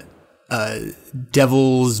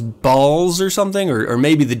Devil's Balls or something, or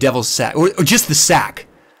maybe the Devil's Sack, or just the Sack.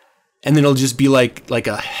 And then it'll just be like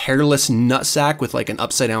a hairless nutsack with like an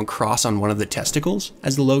upside down cross on one of the testicles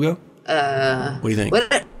as the logo. What do you think?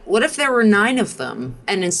 What if there were 9 of them,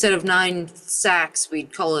 and instead of 9 sacks,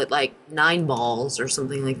 we'd call it like 9 balls or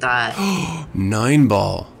something like that? 9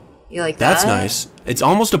 ball. You like that? That's nice. It's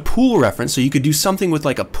almost a pool reference, so you could do something with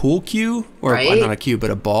like a pool cue, or right? Not a cue, but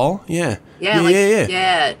a ball. Yeah. Yeah,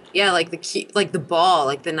 like the cue, like the ball,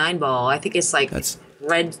 like the 9 ball. I think it's like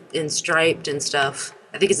red and striped and stuff.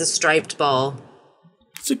 I think it's a striped ball.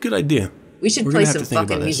 It's a good idea. We should play some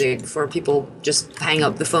fucking music before people just hang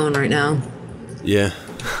up the phone right now. Yeah.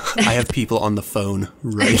 I have people on the phone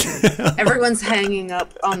right now. Everyone's hanging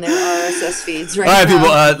up on their RSS feeds right now. All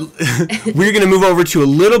right, people. We're going to move over to a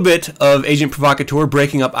little bit of Agent Provocateur,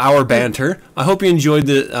 breaking up our banter. I hope you enjoyed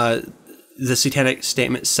the Satanic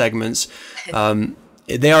Statement segments.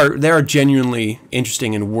 They are genuinely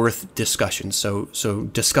interesting and worth discussion. So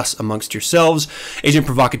discuss amongst yourselves. Agent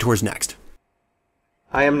Provocateur is next.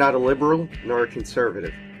 I am not a liberal nor a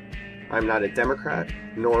conservative. I am not a Democrat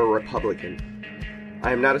nor a Republican.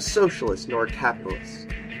 I am not a socialist nor a capitalist.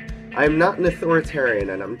 I am not an authoritarian,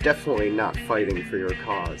 and I'm definitely not fighting for your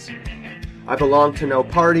cause. I belong to no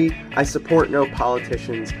party, I support no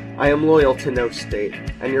politicians, I am loyal to no state,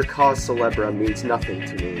 and your cause célèbre means nothing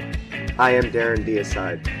to me. I am Darren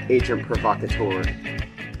Deicide, Agent Provocateur.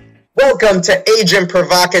 Welcome to Agent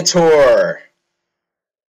Provocateur!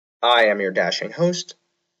 I am your dashing host,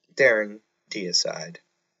 Darren Deicide.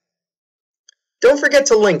 Don't forget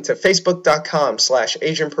to link to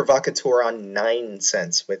facebook.com/Agent Provocateur on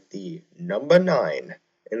 9sense with the number 9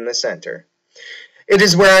 in the center. It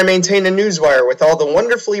is where I maintain a newswire with all the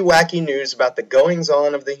wonderfully wacky news about the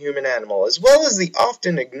goings-on of the human animal, as well as the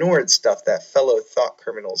often ignored stuff that fellow thought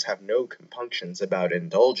criminals have no compunctions about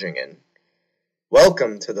indulging in.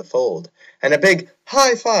 Welcome to the fold, and a big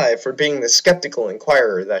high five for being the skeptical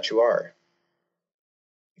inquirer that you are.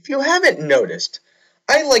 If you haven't noticed,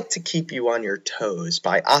 I like to keep you on your toes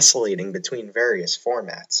by oscillating between various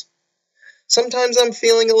formats. Sometimes I'm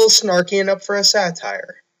feeling a little snarky and up for a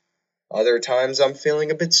satire. Other times I'm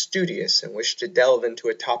feeling a bit studious and wish to delve into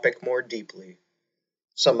a topic more deeply.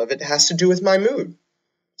 Some of it has to do with my mood.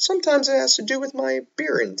 Sometimes it has to do with my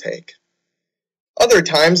beer intake. Other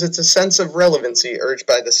times it's a sense of relevancy urged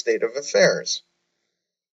by the state of affairs.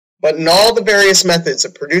 But in all the various methods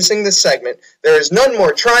of producing this segment, there is none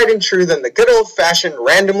more tried and true than the good old-fashioned,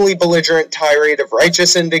 randomly belligerent tirade of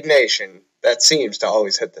righteous indignation that seems to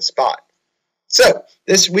always hit the spot. So,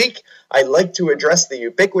 this week, I'd like to address the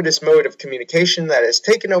ubiquitous mode of communication that has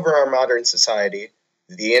taken over our modern society,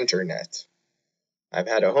 the internet. I've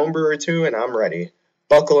had a homebrew or two and I'm ready.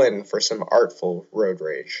 Buckle in for some artful road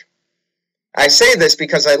rage. I say this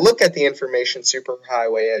because I look at the information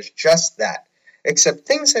superhighway as just that, except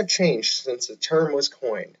things have changed since the term was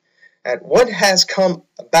coined. at what has come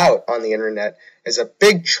about on the internet is a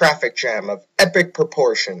big traffic jam of epic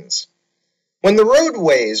proportions. When the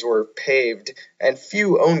roadways were paved and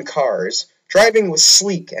few owned cars, driving was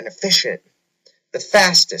sleek and efficient. The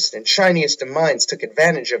fastest and shiniest of minds took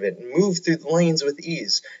advantage of it and moved through the lanes with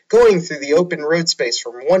ease, going through the open road space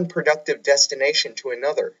from one productive destination to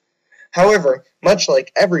another. However, much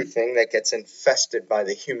like everything that gets infested by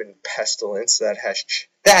the human pestilence, that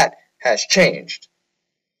has changed.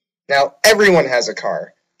 Now, everyone has a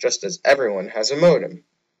car, just as everyone has a modem,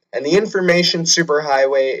 and the information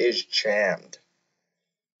superhighway is jammed.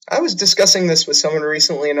 I was discussing this with someone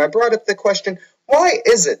recently, and I brought up the question, why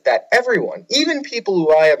is it that everyone, even people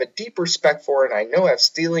who I have a deep respect for and I know have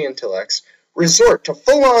steely intellects, resort to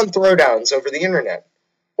full-on throwdowns over the internet?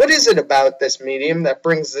 What is it about this medium that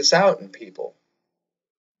brings this out in people?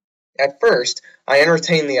 At first, I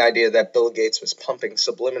entertained the idea that Bill Gates was pumping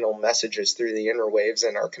subliminal messages through the interwaves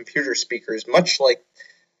and our computer speakers, much like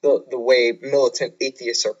the way militant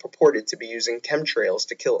atheists are purported to be using chemtrails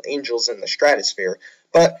to kill angels in the stratosphere.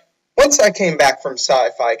 But once I came back from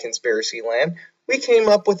sci-fi conspiracy land, we came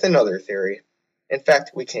up with another theory. In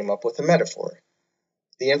fact, we came up with a metaphor.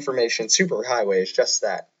 The information superhighway is just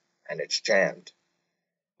that, and it's jammed.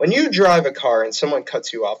 When you drive a car and someone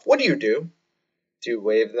cuts you off, what do? Do you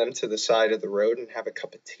wave them to the side of the road and have a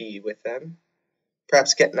cup of tea with them?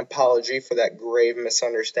 Perhaps get an apology for that grave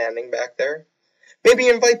misunderstanding back there? Maybe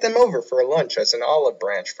invite them over for a lunch as an olive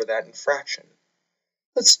branch for that infraction.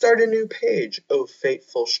 Let's start a new page, oh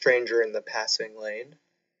fateful stranger in the passing lane.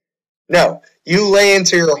 No, you lay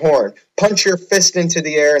into your horn, punch your fist into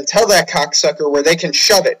the air, and tell that cocksucker where they can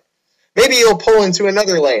shove it. Maybe you'll pull into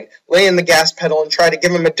another lane, lay in the gas pedal, and try to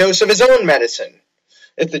give him a dose of his own medicine.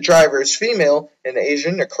 If the driver is female, an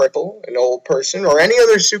Asian, a cripple, an old person, or any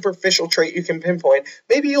other superficial trait you can pinpoint,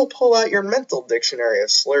 maybe you'll pull out your mental dictionary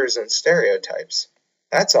of slurs and stereotypes.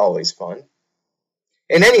 That's always fun.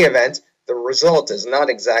 In any event, the result is not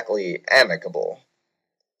exactly amicable.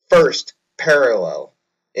 First, parallel.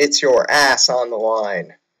 It's your ass on the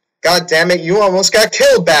line. God damn it, you almost got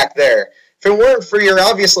killed back there. If it weren't for your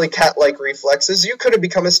obviously cat-like reflexes, you could have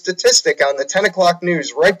become a statistic on the 10 o'clock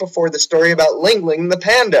news right before the story about Ling Ling the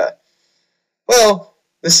panda. Well,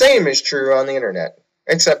 the same is true on the internet,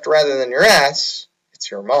 except rather than your ass, it's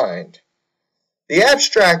your mind. The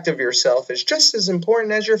abstract of yourself is just as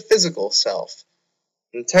important as your physical self.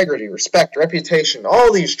 Integrity, respect, reputation,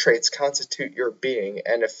 all these traits constitute your being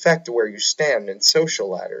and affect where you stand in social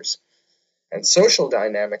ladders. And social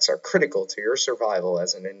dynamics are critical to your survival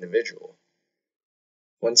as an individual.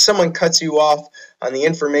 When someone cuts you off on the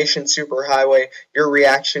information superhighway, your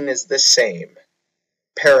reaction is the same.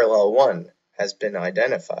 Parallel 1 has been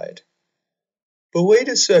identified. But wait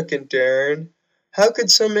a second, Darren. How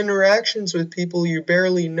could some interactions with people you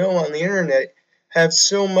barely know on the internet have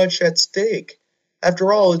so much at stake?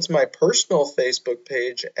 After all, it's my personal Facebook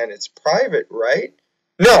page and it's private, right?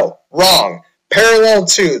 No, wrong. Parallel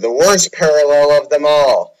 2, the worst parallel of them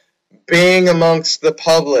all. Being amongst the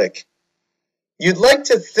public. You'd like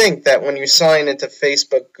to think that when you sign into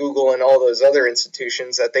Facebook, Google, and all those other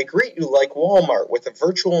institutions that they greet you like Walmart with a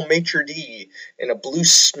virtual maitre d' in a blue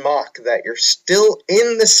smock, that you're still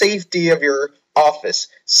in the safety of your office,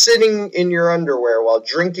 sitting in your underwear while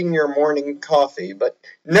drinking your morning coffee. But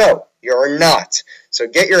no, you're not. So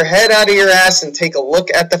get your head out of your ass and take a look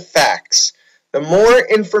at the facts. The more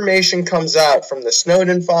information comes out from the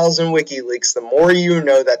Snowden files and WikiLeaks, the more you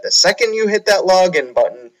know that the second you hit that login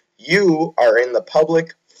button, you are in the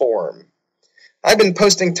public forum. I've been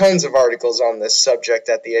posting tons of articles on this subject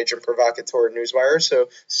at the Agent Provocateur newswire, so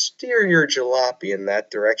steer your jalopy in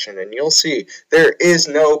that direction and you'll see there is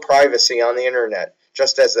no privacy on the internet,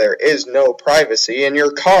 just as there is no privacy in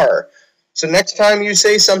your car. So next time you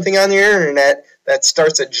say something on the internet that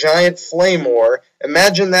starts a giant flame war,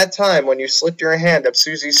 imagine that time when you slipped your hand up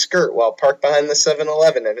Susie's skirt while parked behind the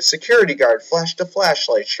 7-Eleven and a security guard flashed a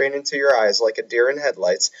flashlight straight into your eyes like a deer in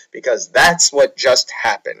headlights, because that's what just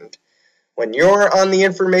happened. When you're on the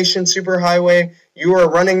information superhighway, you are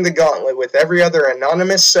running the gauntlet with every other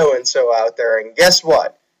anonymous so-and-so out there, and guess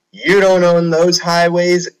what? You don't own those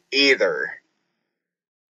highways either.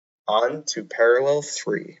 On to parallel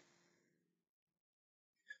 3.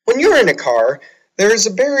 When you're in a car, there is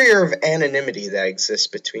a barrier of anonymity that exists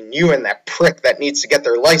between you and that prick that needs to get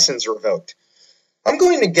their license revoked. I'm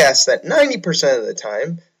going to guess that 90% of the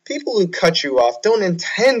time, people who cut you off don't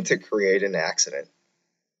intend to create an accident.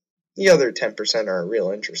 The other 10% are a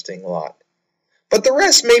real interesting lot. But the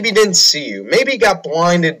rest maybe didn't see you, maybe got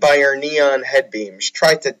blinded by your neon headbeams,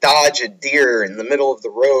 tried to dodge a deer in the middle of the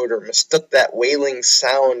road, or mistook that wailing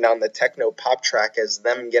sound on the techno pop track as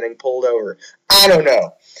them getting pulled over. I don't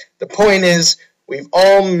know. The point is, we've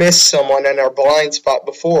all missed someone in our blind spot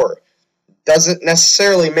before. Doesn't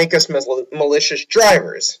necessarily make us malicious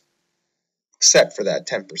drivers. Except for that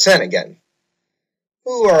 10% again,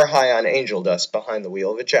 who are high on angel dust behind the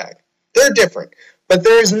wheel of a Jag. They're different. But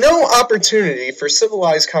there is no opportunity for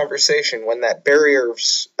civilized conversation when that barrier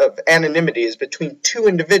of anonymity is between two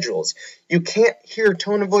individuals. You can't hear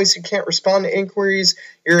tone of voice, you can't respond to inquiries,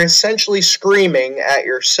 you're essentially screaming at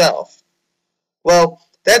yourself. Well,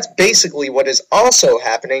 that's basically what is also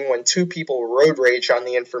happening when two people road rage on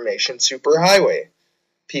the information superhighway.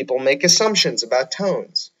 People make assumptions about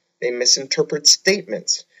tones. They misinterpret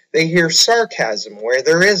statements. They hear sarcasm where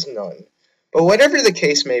there is none. But whatever the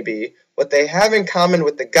case may be, what they have in common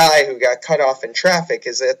with the guy who got cut off in traffic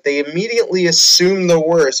is that they immediately assume the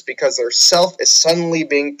worst because their self is suddenly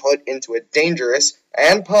being put into a dangerous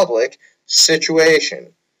and public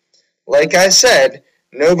situation. Like I said,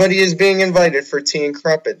 nobody is being invited for tea and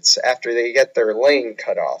crumpets after they get their lane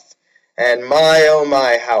cut off. And my oh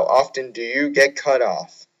my, how often do you get cut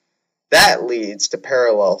off? That leads to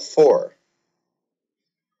parallel 4.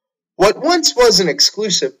 What once was an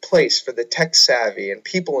exclusive place for the tech-savvy and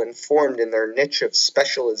people informed in their niche of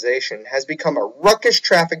specialization has become a ruckus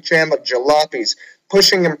traffic jam of jalopies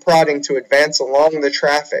pushing and prodding to advance along the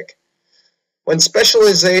traffic. When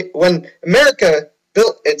America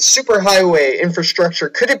built its superhighway infrastructure,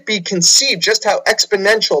 could it be conceived just how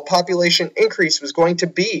exponential population increase was going to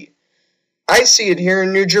be? I see it here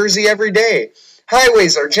in New Jersey every day.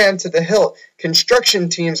 Highways are jammed to the hilt. Construction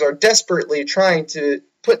teams are desperately trying to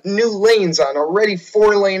put new lanes on already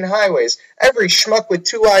 4-lane highways. Every schmuck with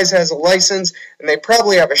 2 eyes has a license, and they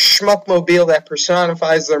probably have a schmuckmobile that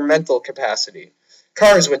personifies their mental capacity.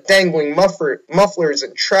 Cars with dangling mufflers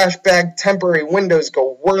and trash-bag temporary windows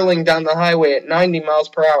go whirling down the highway at 90 miles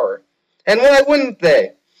per hour. And why wouldn't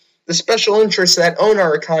they? The special interests that own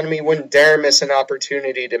our economy wouldn't dare miss an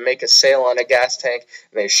opportunity to make a sale on a gas tank,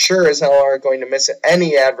 and they sure as hell aren't going to miss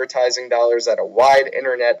any advertising dollars that a wide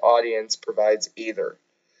internet audience provides either.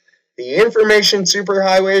 The information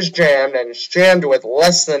superhighway is jammed, and it's jammed with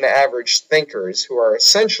less than average thinkers who are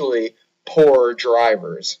essentially poor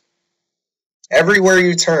drivers. Everywhere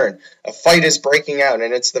you turn, a fight is breaking out,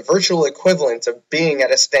 and it's the virtual equivalent of being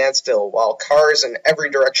at a standstill while cars in every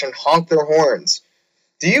direction honk their horns.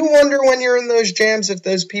 Do you wonder when you're in those jams if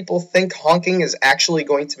those people think honking is actually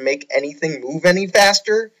going to make anything move any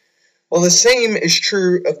faster? Well, the same is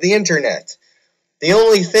true of the internet. The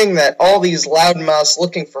only thing that all these loudmouths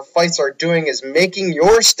looking for fights are doing is making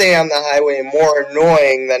your stay on the highway more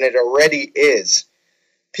annoying than it already is.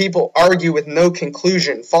 People argue with no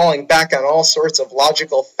conclusion, falling back on all sorts of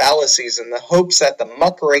logical fallacies in the hopes that the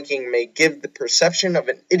muckraking may give the perception of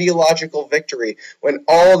an ideological victory when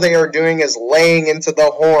all they are doing is laying into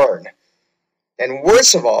the horn. And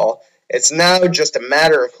worse of all, it's now just a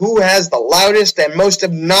matter of who has the loudest and most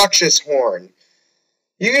obnoxious horn.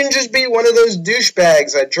 You can just be one of those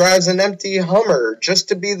douchebags that drives an empty Hummer just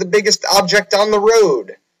to be the biggest object on the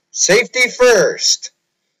road. Safety first.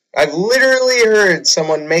 I've literally heard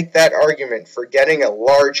someone make that argument for getting a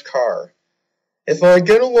large car. If I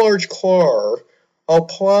get a large car, I'll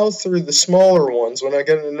plow through the smaller ones when I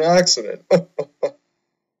get in an accident.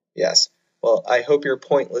 Yes, well, I hope your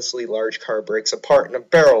pointlessly large car breaks apart in a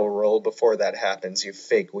barrel roll before that happens, you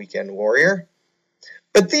fake weekend warrior.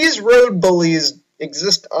 But these road bullies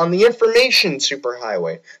exist on the information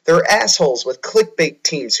superhighway. They're assholes with clickbait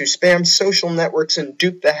teams who spam social networks and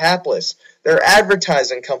dupe the hapless. They're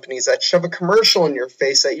advertising companies that shove a commercial in your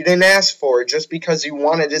face that you didn't ask for just because you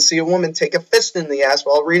wanted to see a woman take a fist in the ass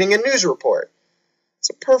while reading a news report.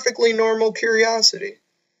 It's a perfectly normal curiosity.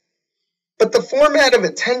 But the format of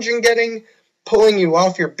attention-getting, pulling you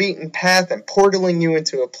off your beaten path and portaling you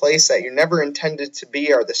into a place that you never intended to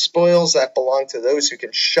be are the spoils that belong to those who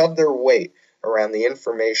can shove their weight around the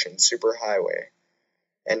information superhighway.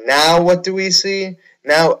 And now what do we see?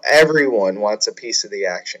 Now everyone wants a piece of the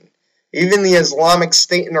action. Even the Islamic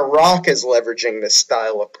State in Iraq is leveraging this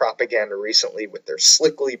style of propaganda recently with their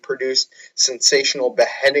slickly produced, sensational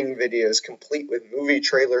beheading videos complete with movie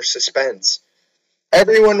trailer suspense.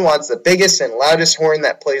 Everyone wants the biggest and loudest horn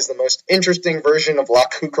that plays the most interesting version of La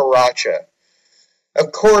Cucaracha.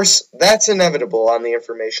 Of course, that's inevitable on the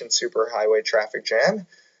information superhighway traffic jam.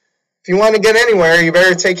 If you want to get anywhere, you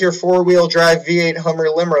better take your four-wheel drive V8 Hummer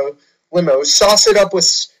limo, sauce it up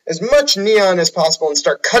with as much neon as possible, and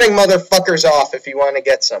start cutting motherfuckers off if you want to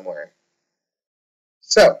get somewhere.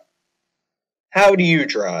 So, How do you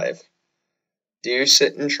drive? Do you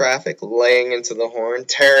sit in traffic, laying into the horn,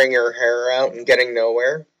 tearing your hair out and getting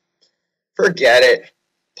nowhere? Forget it.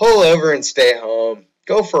 Pull over and stay home.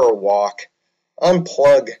 Go for a walk.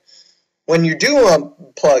 Unplug. When you do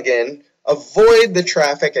unplug in, avoid the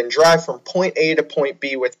traffic and drive from point A to point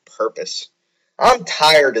B with purpose. I'm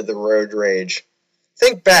tired of the road rage.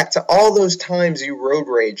 Think back to all those times you road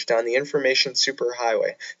raged on the information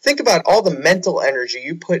superhighway. Think about all the mental energy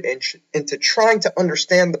you put into trying to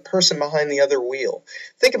understand the person behind the other wheel.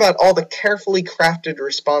 Think about all the carefully crafted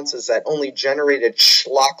responses that only generated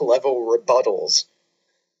schlock-level rebuttals.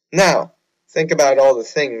 Now, think about all the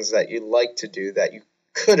things that you like to do that you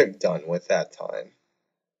could have done with that time.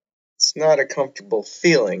 It's not a comfortable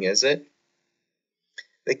feeling, is it?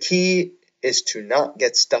 The key is to not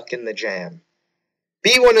get stuck in the jam.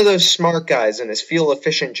 Be one of those smart guys in his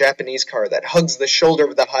fuel-efficient Japanese car that hugs the shoulder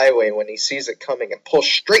of the highway when he sees it coming and pulls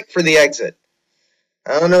straight for the exit.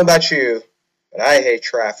 I don't know about you, but I hate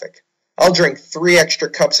traffic. I'll drink 3 extra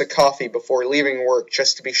cups of coffee before leaving work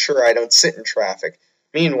just to be sure I don't sit in traffic,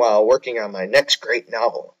 meanwhile working on my next great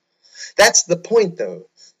novel. That's the point, though.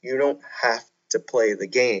 You don't have to play the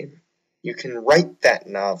game. You can write that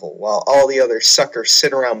novel while all the other suckers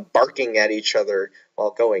sit around barking at each other while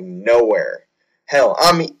going nowhere. Hell,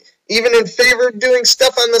 I'm even in favor of doing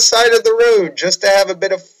stuff on the side of the road just to have a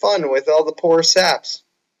bit of fun with all the poor saps.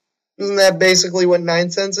 Isn't that basically what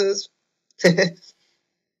 9sense is?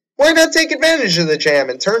 Why not take advantage of the jam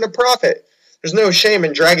and turn a profit? There's no shame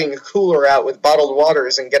in dragging a cooler out with bottled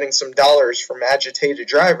waters and getting some dollars from agitated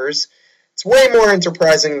drivers. It's way more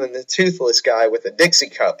enterprising than the toothless guy with a Dixie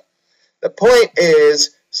cup. The point is,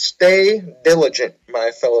 stay diligent,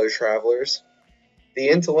 my fellow travelers. The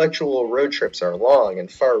intellectual road trips are long and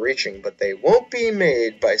far-reaching, but they won't be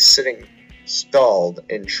made by sitting stalled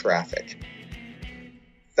in traffic.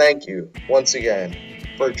 Thank you, once again,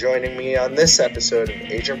 for joining me on this episode of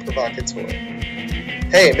Agent Provocateur.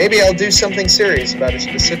 Hey, maybe I'll do something serious about a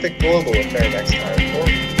specific global affair next time, or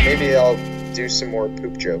maybe I'll do some more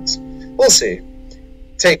poop jokes. We'll see.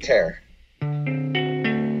 Take care.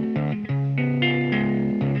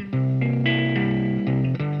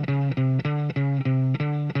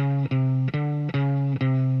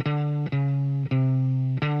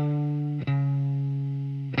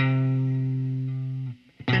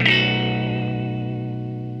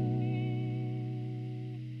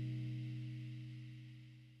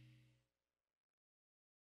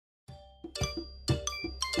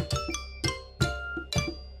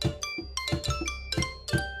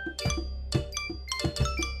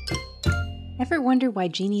 Ever wonder why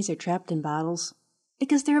genies are trapped in bottles?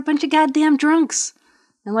 Because they're a bunch of goddamn drunks.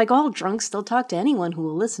 And like all drunks, they'll talk to anyone who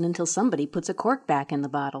will listen until somebody puts a cork back in the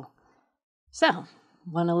bottle. So,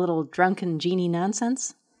 want a little drunken genie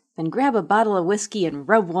nonsense? Then grab a bottle of whiskey and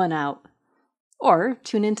rub one out. Or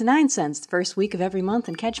tune into 9sense the first week of every month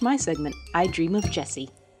and catch my segment, I Dream of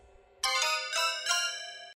Jessie.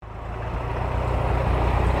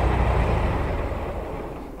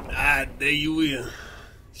 There you will.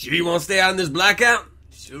 Sure you won't stay out in this blackout?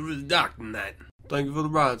 Sure is dark tonight. Thank you for the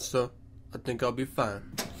ride, sir. I think I'll be fine.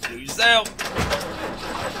 Suit yourself.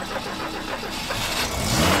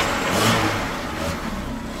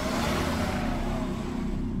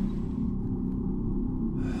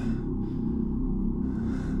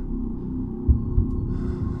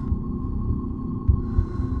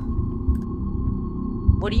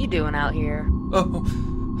 What are you doing out here? Oh,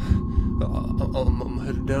 I'm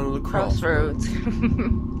headed down to the Crossroads.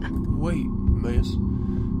 Wait, miss.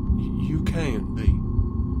 You can't be.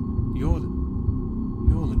 You're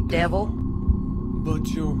the Devil? But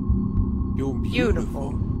you're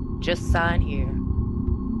beautiful. Just sign here.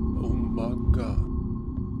 Oh my God.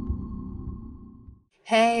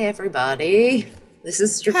 Hey, everybody. This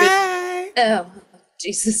is Stupid. Hey. Oh,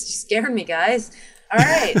 Jesus, you scared me, guys. All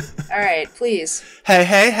right. All right, please. Hey.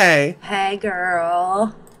 Hey,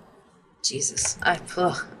 girl. Jesus.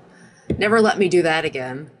 Never let me do that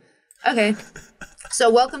again. Okay. So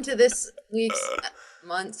welcome to this week's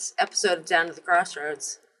month's episode of Down to the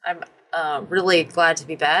Crossroads. I'm really glad to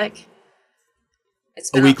be back.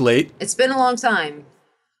 It's been a week late. It's been a long time.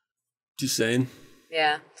 Just saying.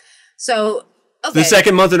 Yeah. So, okay. The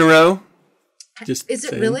second month in a row. Just Is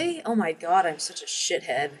it saying. really? Oh my God, I'm such a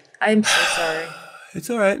shithead. I'm so sorry. It's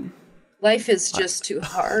all right. Life is just too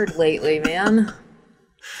hard lately, man.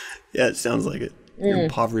 Yeah, it sounds like it. Your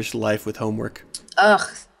impoverished life with homework. Ugh,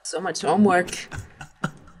 so much homework.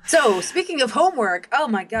 So, speaking of homework, oh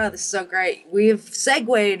my God, this is so great. We've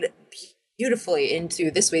segued beautifully into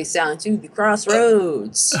this week's Down to the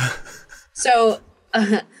Crossroads. So,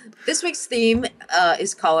 this week's theme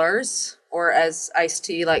is colors. or as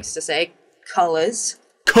Ice-T likes to say, colors.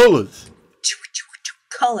 Colors.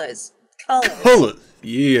 Colors. Colors.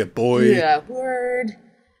 Yeah, boy. Yeah, word.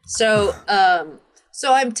 So,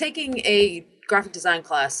 so I'm taking a graphic design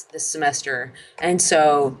class this semester, and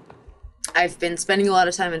so I've been spending a lot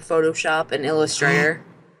of time in Photoshop and Illustrator.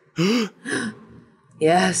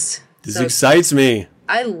 Yes. This excites me.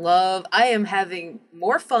 I am having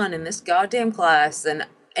more fun in this goddamn class than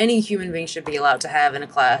any human being should be allowed to have in a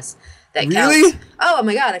class that Really? counts. Oh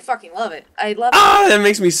my god, I fucking love it. I love it. Ah, that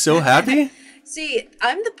makes me so happy. See,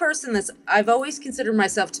 I'm the person I've always considered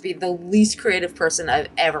myself to be the least creative person I've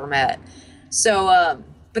ever met. So,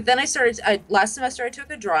 but then last semester I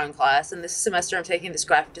took a drawing class, and this semester I'm taking this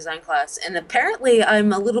graphic design class, and apparently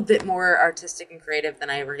I'm a little bit more artistic and creative than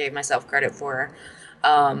I ever gave myself credit for.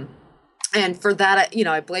 And for that,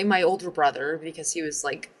 I blame my older brother because he was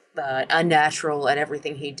like unnatural at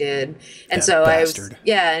everything he did. And so bastard.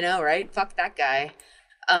 I know, right? Fuck that guy.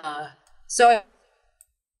 So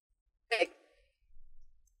I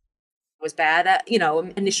was bad at,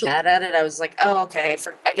 initially bad at it. I was like, oh, okay,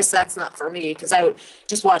 I guess that's not for me, because I would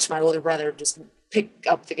just watch my older brother just pick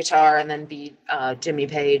up the guitar and then be Jimmy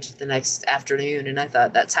Page the next afternoon, and I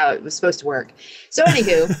thought that's how it was supposed to work. So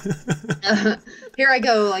anywho, here I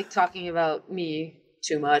go, like, talking about me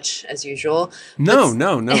too much as usual. No.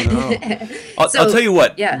 I'll tell you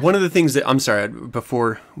what. Yeah. One of the things that I'm sorry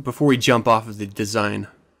before we jump off of the design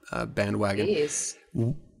bandwagon. Jeez.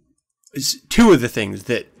 Two of the things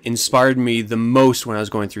that inspired me the most when I was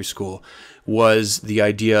going through school was the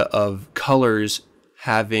idea of colors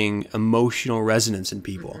having emotional resonance in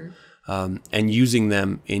people, and using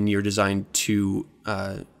them in your design to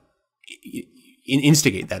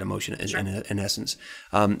instigate that emotion in essence.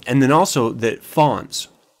 And then also that fonts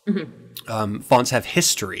have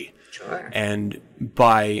history. Sure. And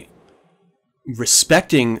by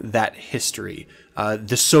respecting that history,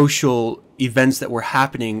 the social events that were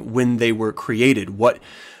happening when they were created, what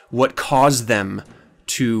caused them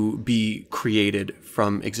to be created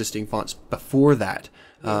from existing fonts before that,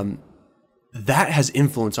 that has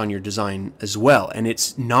influence on your design as well. And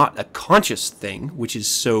it's not a conscious thing, which is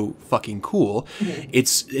so fucking cool.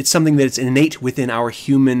 It's something that's innate within our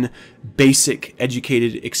human basic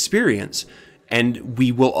educated experience, and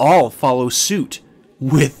we will all follow suit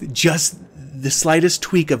with just the slightest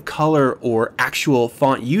tweak of color or actual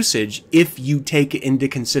font usage if you take it into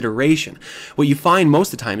consideration. What you find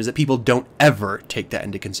most of the time is that people don't ever take that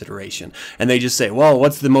into consideration. And they just say, well,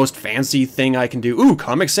 what's the most fancy thing I can do? Ooh,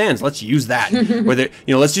 Comic Sans, let's use that.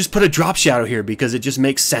 Or let's just put a drop shadow here because it just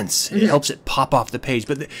makes sense. It helps it pop off the page.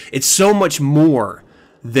 But it's so much more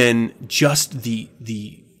than just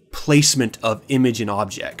the placement of image and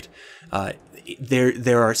object.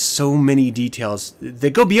 There are so many details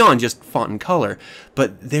that go beyond just font and color,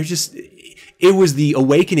 but it was the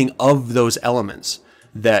awakening of those elements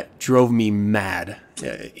that drove me mad,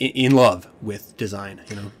 in love with design,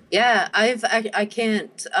 Yeah, I'm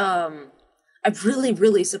really,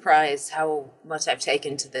 really surprised how much I've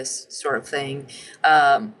taken to this sort of thing.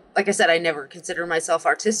 Like I said, I never consider myself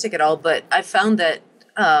artistic at all, but I found that,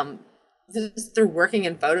 through working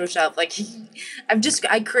in Photoshop, like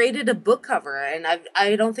I created a book cover, and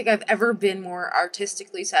I don't think I've ever been more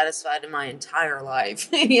artistically satisfied in my entire life,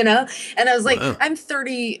 And I was like, wow. I'm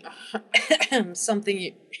 30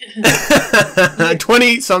 something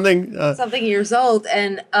 20 something something years old,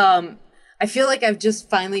 and I feel like I've just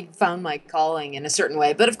finally found my calling in a certain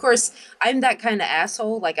way. But of course, I'm that kind of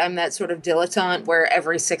asshole. Like, I'm that sort of dilettante where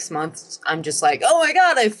every 6 months I'm just like, oh my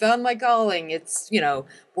God, I found my calling. It's,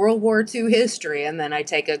 World War II history. And then I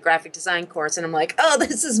take a graphic design course and I'm like, oh,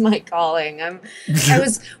 this is my calling.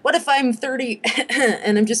 What if I'm 30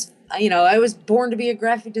 and I'm just, I was born to be a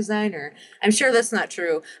graphic designer. I'm sure that's not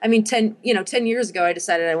true. I mean, 10 years ago, I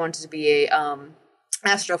decided I wanted to be a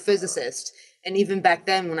astrophysicist. And even back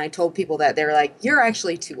then, when I told people that, they were like, you're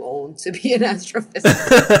actually too old to be an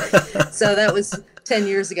astrophysicist. So that was 10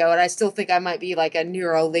 years ago. And I still think I might be like a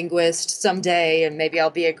neurolinguist someday, and maybe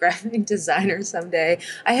I'll be a graphic designer someday.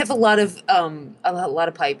 I have a lot of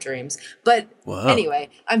pipe dreams. But Anyway,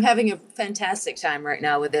 I'm having a fantastic time right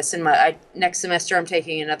now with this. And next semester, I'm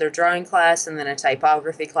taking another drawing class and then a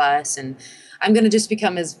typography class. And I'm going to just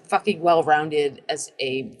become as fucking well-rounded as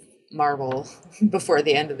a marble before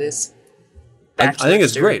the end of this. I think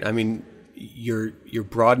it's great. I mean, you're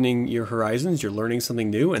broadening your horizons, you're learning something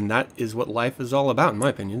new, and that is what life is all about, in my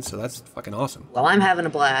opinion. So that's fucking awesome. Well, I'm having a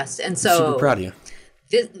blast, and so I'm super proud of you.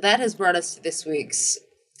 That has brought us to this week's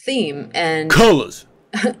theme and colors.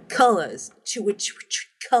 Colors,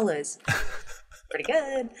 colors. Pretty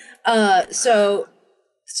good. So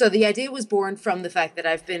So the idea was born from the fact that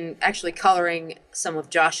I've been actually coloring some of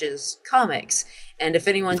Josh's comics. And if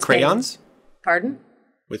anyone's With crayons? Pardon?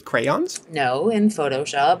 With crayons? No, in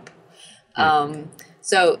Photoshop.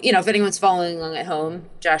 So, if anyone's following along at home,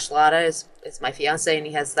 Josh Latta is my fiance, and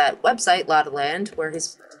he has that website, Latta Land, where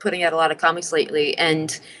he's putting out a lot of comics lately.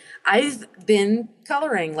 And I've been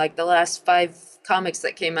coloring like the last 5 comics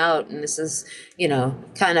that came out, and this is,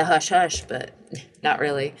 kind of hush-hush, but not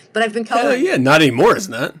really. But I've been coloring. Yeah, not anymore,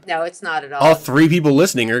 isn't that? No, it's not at all. All 3 people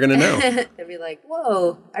listening are going to know. They'll be like,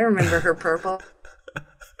 whoa, I remember her purple.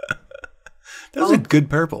 That was a good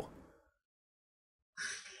purple.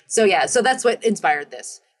 So that's what inspired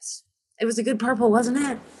this. It was a good purple, wasn't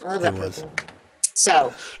it? I love that purple.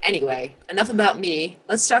 So anyway, enough about me.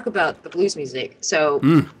 Let's talk about the blues music. So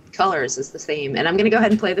Colors is the theme, and I'm going to go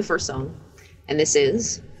ahead and play the first song. And this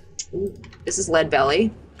is Lead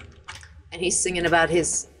Belly, and he's singing about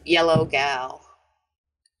his yellow gal.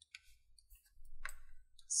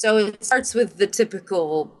 So it starts with the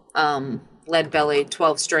typical Lead Belly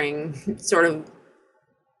 12-string sort of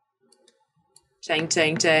tang,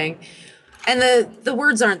 tang, tang. And the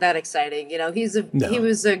words aren't that exciting. He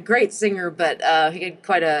was a great singer, but he had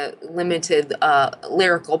quite a limited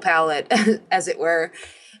lyrical palette, as it were.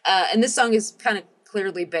 And this song is kind of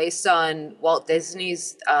clearly based on Walt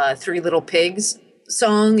Disney's Three Little Pigs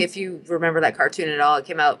song, if you remember that cartoon at all. It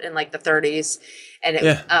came out in like the 30s, and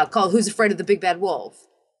it called Who's Afraid of the Big Bad Wolf?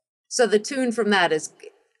 So the tune from that is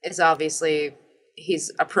obviously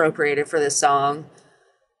he's appropriated for this song.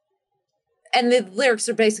 And the lyrics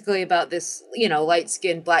are basically about this,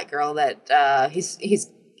 light-skinned black girl that he's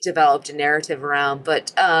developed a narrative around.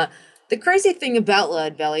 But the crazy thing about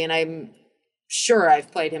Lead Belly, and I'm sure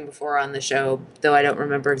I've played him before on the show, though I don't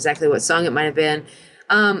remember exactly what song it might have been.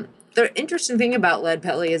 The interesting thing about Lead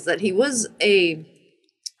Belly is that he was a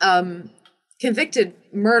convicted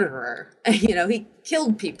murderer. He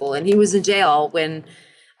killed people, and he was in jail when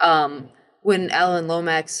Alan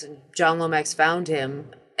Lomax and John Lomax found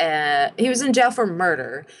him. He was in jail for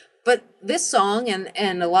murder, but this song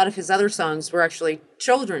and a lot of his other songs were actually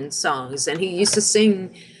children's songs, and he used to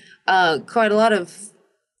sing quite a lot of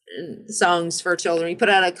songs for children. He put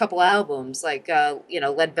out a couple albums, like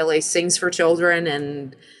Lead Belly Sings for Children,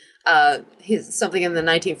 and something in the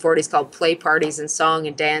 1940s called Play Parties and Song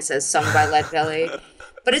and Dance as sung by Lead Belly.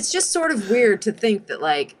 But it's just sort of weird to think that,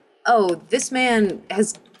 like, oh, this man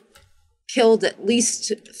has killed at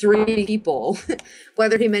least 3 people,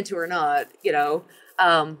 whether he meant to or not,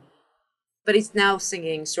 but he's now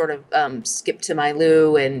singing sort of Skip to My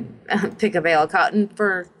Lou and Pick a Bale of Cotton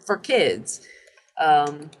for kids.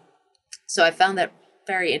 So I found that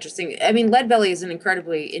very interesting. I mean, Lead Belly is an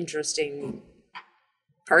incredibly interesting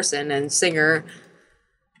person and singer,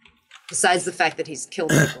 besides the fact that he's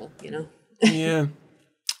killed people, Yeah.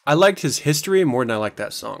 I liked his history more than I liked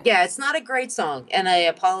that song. Yeah, it's not a great song, and I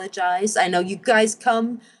apologize. I know you guys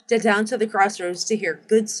come down to the Crossroads to hear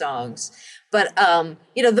good songs, but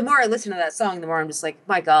the more I listen to that song, the more I'm just like,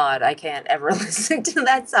 my God, I can't ever listen to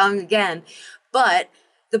that song again. But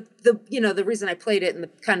the reason I played it and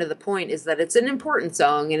the point is that it's an important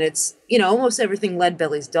song, and it's almost everything Lead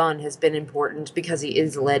Belly's done has been important because he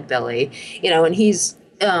is Lead Belly, and he's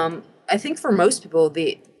I think for most people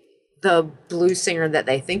the blues singer that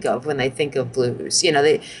they think of when they think of blues.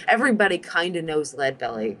 Everybody kind of knows Lead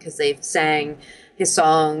Belly because they've sang his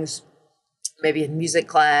songs maybe in music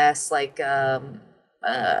class, like I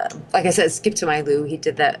said, Skip to My Lou. He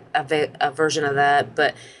did that a version of that,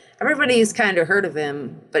 but everybody's kind of heard of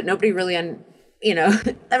him, but nobody really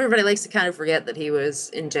everybody likes to kind of forget that he was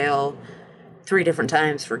in jail 3 different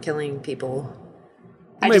times for killing people.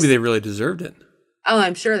 Maybe they really deserved it. Oh,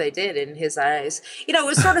 I'm sure they did in his eyes. It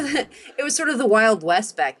was sort of the Wild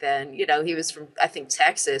West back then. He was from, I think,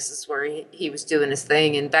 Texas is where he was doing his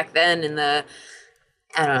thing. And back then in the,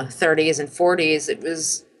 30s and 40s,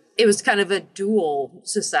 it was kind of a dual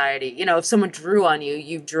society. If someone drew on you,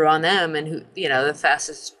 you drew on them, and the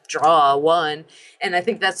fastest draw won. And I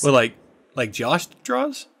think that's... Well, like Josh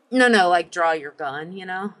draws? No, like draw your gun,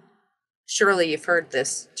 Surely you've heard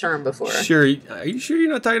this term before. Sure. Are you sure you're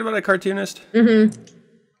not talking about a cartoonist? Mm-hmm.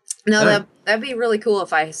 No, that'd be really cool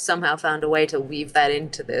if I somehow found a way to weave that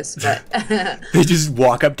into this. But they just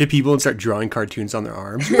walk up to people and start drawing cartoons on their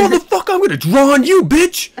arms. Motherfucker, I'm going to draw on you,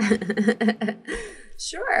 bitch!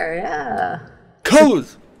 Sure, yeah.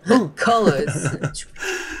 Colors! Colors.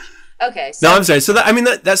 Okay. So, no, I'm sorry. So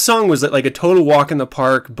that song was like a total walk in the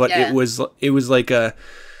park, but it was like a...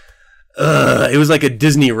 it was like a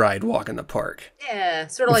Disney ride walk in the park. Yeah,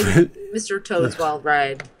 sort of like Mr. Toad's Wild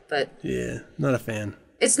Ride, but... Yeah, not a fan.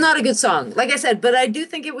 It's not a good song, like I said, but I do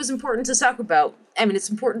think it was important to talk about I mean, it's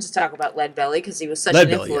important to talk about Leadbelly because he was such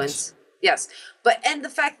Leadbelly, an influence. Yes. But, and the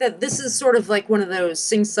fact that this is sort of like one of those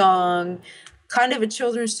sing-song, kind of a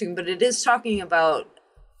children's tune, but it is talking about,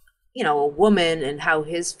 you know, a woman and how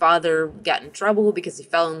his father got in trouble because he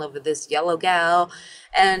fell in love with this yellow gal.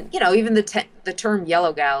 And, you know, even the term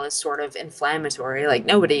yellow gal is sort of inflammatory. Like,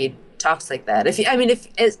 nobody talks like that.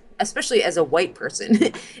 Especially as a white person,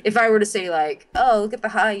 if I were to say, like, oh, look at the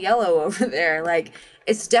high yellow over there, like,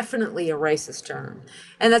 it's definitely a racist term.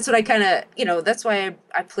 And that's what I kind of, you know, that's why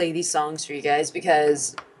I play these songs for you guys,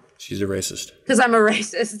 because She's a racist. Because I'm a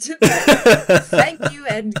racist. Thank you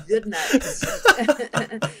and good night.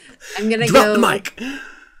 I'm going to go the mic.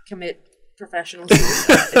 Commit professional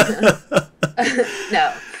suicide.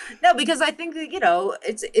 No, because I think that, you know,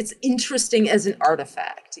 it's interesting as an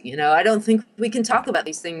artifact. You know, I don't think we can talk about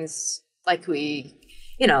these things like we,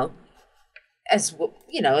 you know, as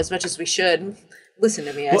much as we should. Listen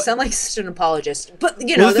to me. I sound like such an apologist. But,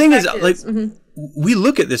 you know, the thing is, like, mm-hmm. we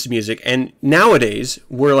look at this music, and nowadays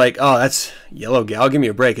we're like, oh, that's Yellow Gal. Give me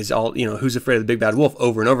a break. It's all, you know, Who's Afraid of the Big Bad Wolf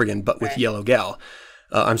over and over again, but with Yellow Gal.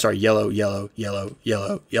 I'm sorry, yellow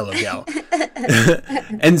gal.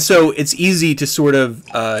 And so it's easy to sort of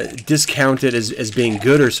discount it as being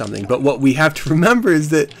good or something. But what we have to remember is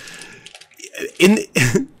that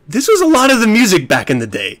this was a lot of the music back in the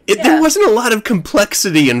day. There wasn't a lot of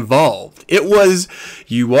complexity involved. It was,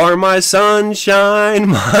 you are my sunshine,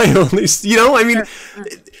 my only, you know, I mean,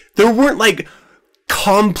 there weren't like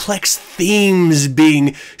complex themes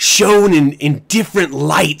being shown in different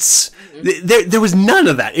lights. There was none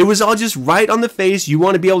of that. It was all just right on the face. You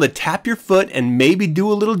want to be able to tap your foot and maybe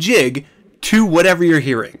do a little jig to whatever you're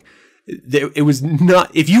hearing. It was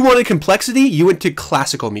not, if you wanted complexity, you went to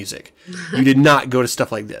classical music. You did not go to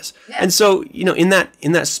stuff like this. Yeah. And so, you know, in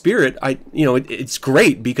that spirit, it's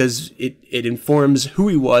great because it informs who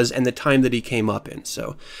he was and the time that he came up in.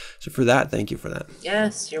 So for that, thank you for that.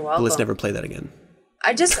 Yes, you're welcome. But let's never play that again.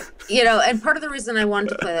 I just, you know, and part of the reason I wanted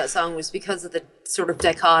to play that song was because of the sort of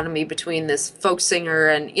dichotomy between this folk singer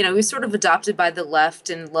and, you know, he was sort of adopted by the left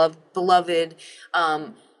and beloved,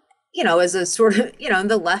 you know, as a sort of, you know, and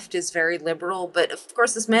the left is very liberal, but of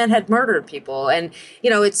course this man had murdered people. And, you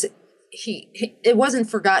know, it wasn't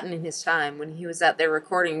forgotten in his time when he was out there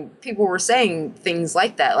recording. People were saying things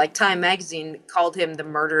like that. Like Time magazine called him the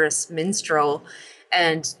murderous minstrel.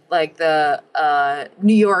 And like the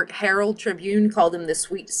New York Herald Tribune called him the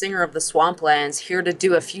sweet singer of the swamplands, here to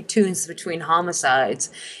do a few tunes between homicides.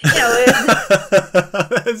 You know,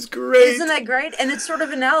 that's great. Isn't that great? And it's sort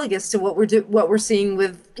of analogous to what we're seeing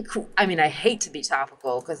with. I mean, I hate to be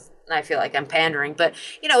topical because I feel like I'm pandering, but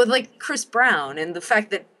you know, with like Chris Brown and the fact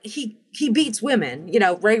that he beats women. You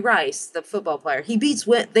know, Ray Rice, the football player,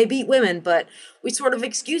 they beat women, but we sort of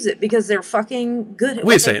excuse it because they're fucking good at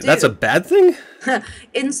Wait a second, that's a bad thing?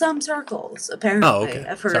 In some circles, apparently. Oh, okay.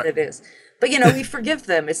 I've heard Sorry. it is. But, you know, we forgive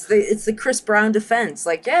them. It's the Chris Brown defense.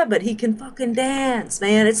 Like, yeah, but he can fucking dance,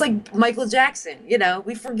 man. It's like Michael Jackson, you know.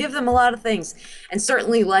 We forgive them a lot of things. And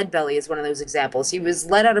certainly Leadbelly is one of those examples. He was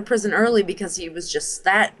let out of prison early because he was just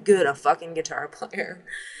that good a fucking guitar player.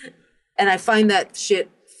 And I find that shit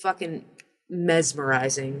fucking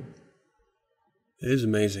mesmerizing. It is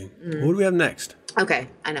amazing. What do we have next? Okay,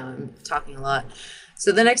 I know I'm talking a lot.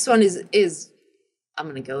 So the next one is I'm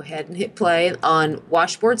going to go ahead and hit play on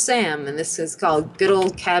Washboard Sam, and this is called Good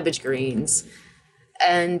Old Cabbage Greens.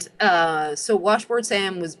 And so Washboard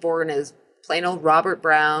Sam was born as plain old Robert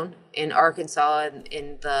Brown in Arkansas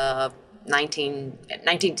in the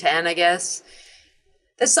 1910, I guess.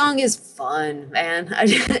 This song is fun, man.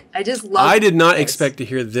 I just love I did not expect to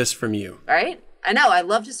hear this from you. Right? I know. I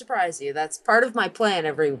love to surprise you. That's part of my plan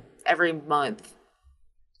every month.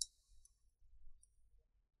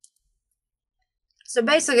 So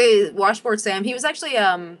basically, Washboard Sam, he was actually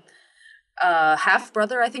half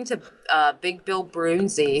brother, I think, to Big Bill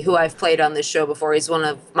Brunsey, who I've played on this show before. He's one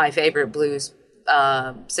of my favorite blues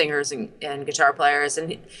singers and guitar players,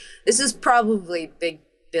 and this is probably Big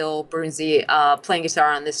Bill Brunsey playing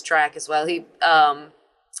guitar on this track as well.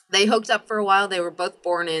 They hooked up for a while. They were both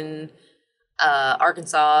born in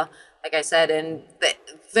Arkansas, like I said, and they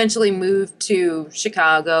eventually moved to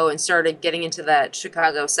Chicago and started getting into that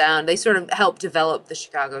Chicago sound. They sort of helped develop the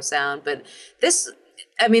Chicago sound, but this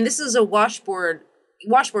is a Washboard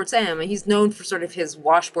Sam. He's known for sort of his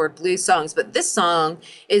washboard blues songs, but this song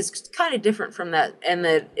is kind of different from that, and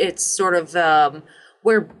that it's sort of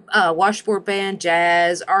where washboard band,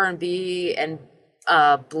 jazz, R&B, and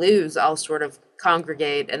blues all sort of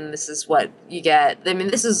congregate, and this is what you get. I mean,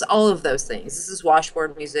 this is all of those things. This is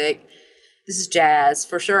washboard music. This is jazz,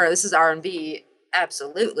 for sure. This is R&B,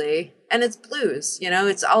 absolutely. And it's blues, you know?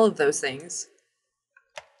 It's all of those things.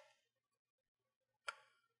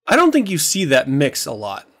 I don't think you see that mix a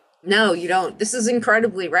lot. No, you don't. This is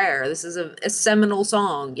incredibly rare. This is a seminal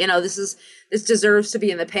song. You know, this deserves to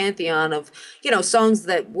be in the pantheon of, you know, songs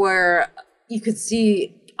that where you could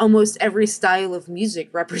see almost every style of music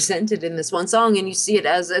represented in this one song, and you see it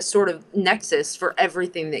as a sort of nexus for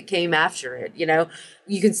everything that came after it. You know,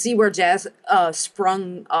 you can see where jazz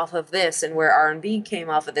sprung off of this, and where R&B came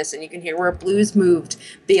off of this, and you can hear where blues moved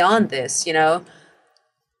beyond this. You know,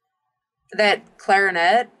 that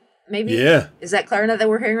clarinet, maybe, is that clarinet that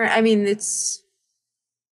we're hearing right? I mean, that's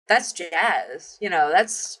jazz. You know,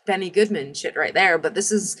 that's Benny Goodman shit right there. But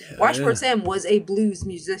this is Washboard Sam was a blues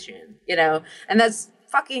musician. You know, and that's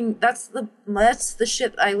the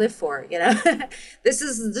shit I live for, you know. This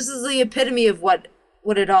is the epitome of what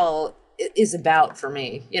it all is about for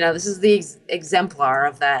me. You know, this is the exemplar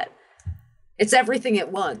of that. It's everything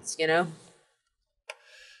at once, you know.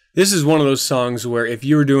 This is one of those songs where if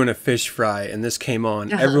you were doing a fish fry and this came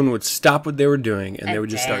on, everyone would stop what they were doing and they would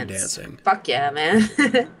just start dancing. Fuck yeah, man.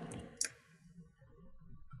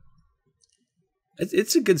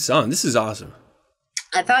 It's a good song. This is awesome.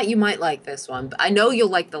 I thought you might like this one, but I know you'll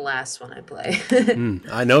like the last one I play.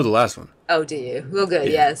 I know the last one. Oh, do you? Well, good,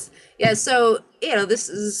 yes. Yeah, so, you know, this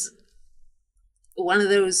is one of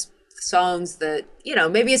those songs that, you know,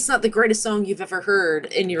 maybe it's not the greatest song you've ever heard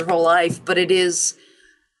in your whole life, but it is,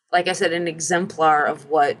 like I said, an exemplar of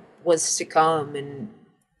what was to come. And,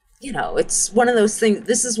 you know, it's one of those things.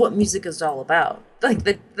 This is what music is all about. Like,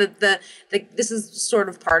 this is sort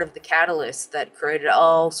of part of the catalyst that created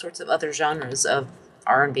all sorts of other genres of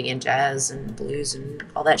R&B and jazz and blues and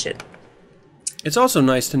all that shit. It's also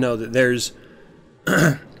nice to know that there's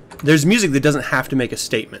music that doesn't have to make a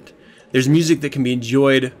statement. There's music that can be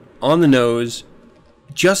enjoyed on the nose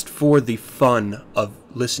just for the fun of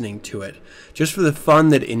listening to it. Just for the fun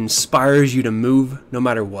that inspires you to move no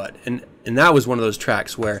matter what. And that was one of those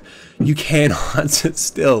tracks where you cannot sit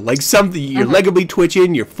still. Like something, your leg will be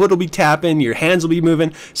twitching, your foot will be tapping, your hands will be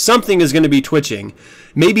moving. Something is going to be twitching.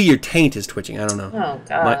 Maybe your taint is twitching. I don't know. Oh,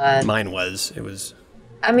 God. Mine was. It was,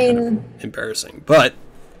 I mean, kind of embarrassing. But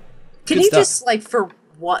can you just, like, for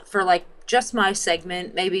just my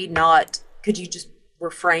segment, maybe not, could you just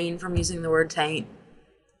refrain from using the word taint?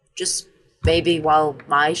 Just maybe while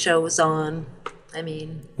my show was on. I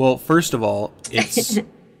mean. Well, first of all, it's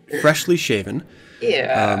freshly shaven.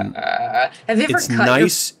 Yeah. Have you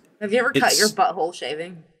ever cut your butthole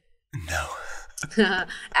shaving? No.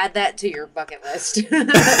 Add that to your bucket list.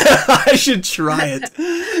 I should try it.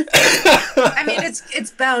 I mean,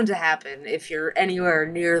 it's bound to happen if you're anywhere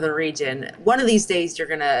near the region. One of these days, you're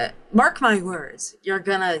gonna, mark my words, you're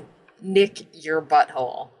gonna nick your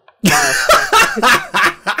butthole.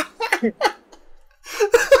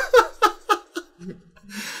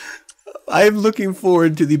 I'm looking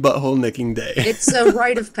forward to the butthole nicking day. It's a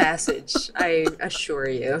rite of passage, I assure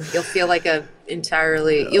you. You'll feel like you'll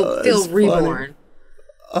feel reborn. Funny.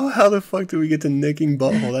 Oh, how the fuck do we get to nicking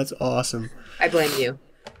butthole? That's awesome. I blame you.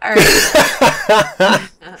 All right.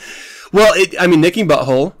 Well, nicking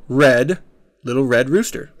butthole, red, little red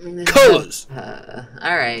rooster. Colors.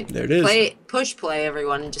 All right. There it is. Push play,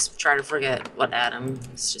 everyone, and just try to forget what Adam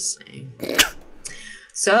was just saying.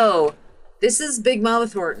 So, this is Big Mama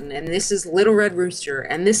Thornton, and this is Little Red Rooster,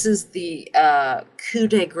 and this is the coup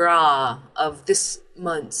de grace of this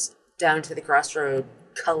month's Down to the Crossroad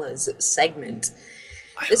Colors segment.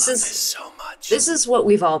 I love this so much. This is what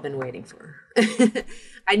we've all been waiting for.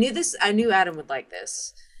 I knew Adam would like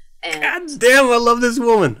this. And God damn, I love this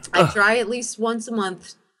woman. I try at least once a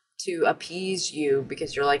month to appease you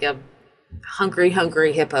because you're like a hungry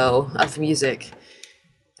hippo of music.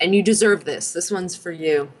 And you deserve this. This one's for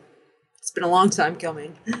you. It's been a long time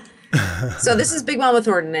coming. So this is Big Mama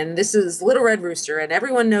Thornton, and this is Little Red Rooster, and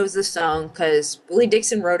everyone knows this song because Willie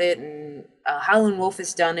Dixon wrote it, and Howlin' Wolf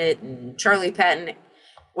has done it, and Charlie Patton,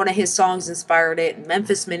 one of his songs inspired it, and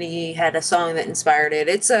Memphis Minnie had a song that inspired it.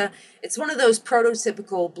 It's one of those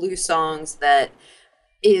prototypical blues songs that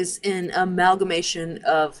is an amalgamation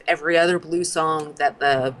of every other blues song that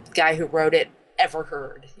the guy who wrote it ever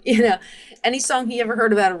heard. You know, any song he ever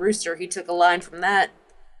heard about a rooster, he took a line from that.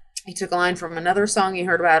 He took a line from another song he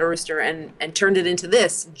heard about a rooster and turned it into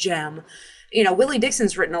this gem. You know, Willie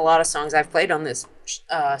Dixon's written a lot of songs I've played on this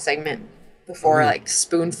segment before, like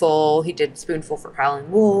Spoonful. He did Spoonful for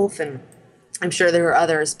Howlin' Wolf, and I'm sure there were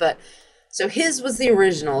others. But so his was the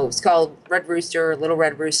original. It was called Red Rooster, Little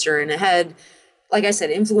Red Rooster, and it had, like I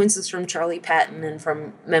said, influences from Charlie Patton and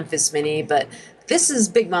from Memphis Minnie. But this is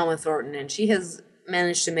Big Mama Thornton, and she has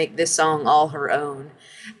managed to make this song all her own.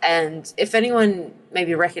 And if anyone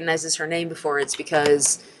maybe recognizes her name before, it's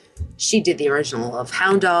because she did the original of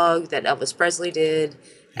Hound Dog that Elvis Presley did,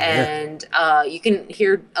 And you can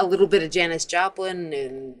hear a little bit of Janis Joplin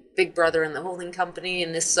and Big Brother and the Holding Company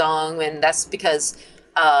in this song, and that's because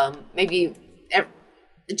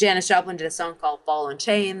Janis Joplin did a song called Ball and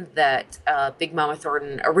Chain that Big Mama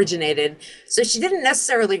Thornton originated. So she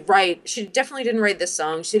definitely didn't write this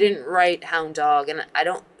song. She didn't write Hound Dog, and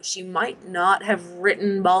she might not have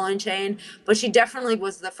written Ball and Chain, but she definitely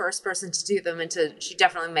was the first person to do them, and she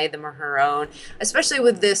definitely made them her own, especially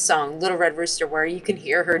with this song, Little Red Rooster, where you can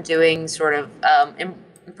hear her doing sort of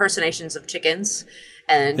impersonations of chickens,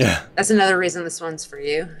 and that's another reason this one's for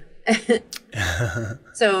you.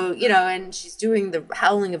 So, and she's doing the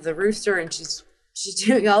howling of the rooster, and she's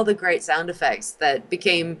doing all the great sound effects that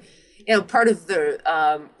became, part of the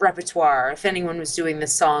repertoire. If anyone was doing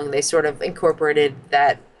this song, they sort of incorporated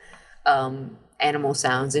that animal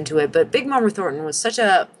sounds into it. But Big Mama Thornton was such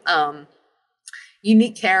a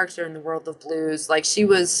unique character in the world of blues. Like, she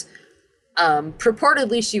was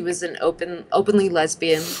purportedly she was an openly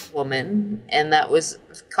lesbian woman, and that was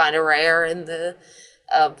kind of rare in the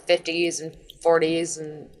 50s and 40s,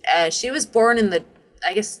 and she was born in the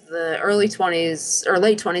early 20s or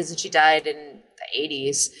late 20s, and she died in the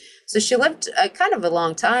 80s. So she lived kind of a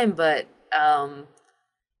long time, but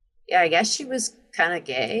I guess she was kind of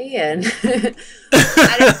gay, and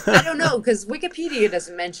I don't know, because Wikipedia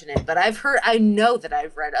doesn't mention it, but I know that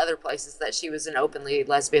I've read other places that she was an openly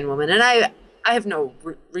lesbian woman, and I have no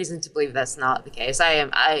reason to believe that's not the case.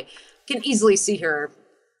 I can easily see her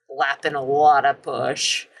lapping a lot of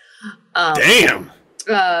push. Damn.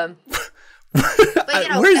 But,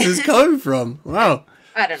 where's this coming from? Wow.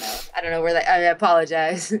 I don't know where I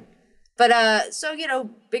apologize. But so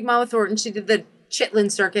Big Mama Thornton, she did the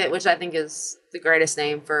Chitlin Circuit, which I think is the greatest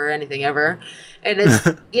name for anything ever. And it's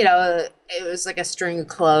it was like a string of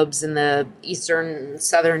clubs in the eastern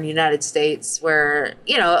southern United States where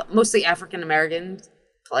mostly African Americans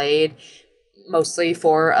played, mostly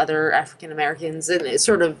for other African Americans, and it's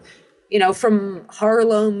sort of from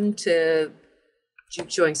Harlem to juke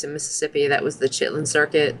joints in Mississippi. That was the Chitlin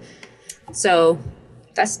Circuit. So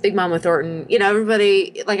that's Big Mama Thornton.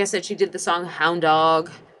 Everybody, like I said, she did the song Hound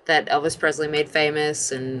Dog that Elvis Presley made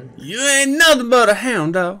famous, and you ain't nothing but a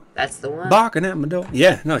hound dog. That's the one. Barking at my door.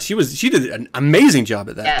 Yeah, no, she did an amazing job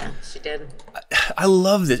at that. Yeah, she did. I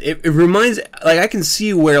love this. It reminds, like, I can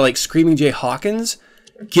see where, like, Screaming Jay Hawkins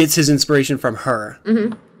gets his inspiration from her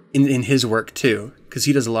in his work too, because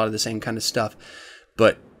he does a lot of the same kind of stuff.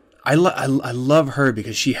 But I love her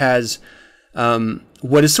because she has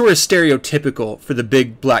what is sort of stereotypical for the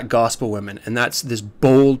big black gospel women, and that's this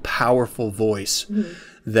bold, powerful voice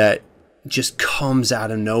that just comes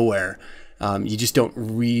out of nowhere. You just don't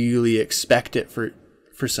really expect it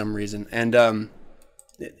for some reason. And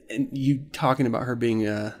you talking about her being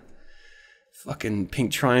a fucking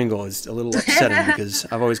pink triangle is a little upsetting because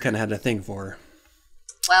I've always kind of had a thing for her.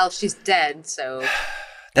 Well, she's dead, so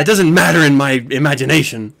that doesn't matter in my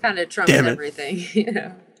imagination. Kind of trumps everything,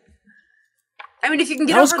 I mean, if you can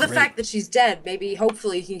get over the fact that she's dead, maybe,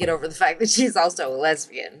 hopefully, you can get over the fact that she's also a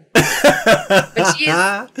lesbian. But she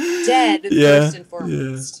is dead, first and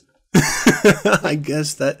foremost. Yeah. I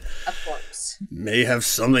guess that a corpse may have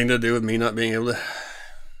something to do with me not being able to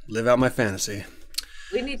live out my fantasy.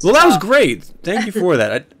 That was great. Thank you for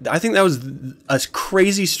that. I think that was a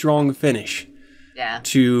crazy strong finish. Yeah.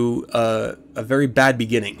 To a very bad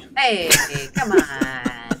beginning. Hey, come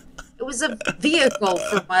on! It was a vehicle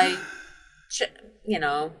for my, Yeah,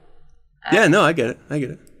 no, I get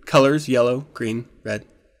it. Colors: yellow, green, red.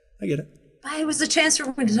 I get it. It was a chance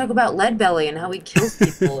for me to talk about Leadbelly and how he kills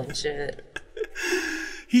people and shit.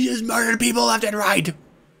 He just murdered people left and right.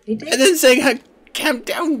 He did. And then saying, "Camp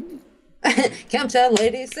down." Camp down,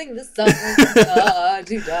 ladies, sing the song. Da,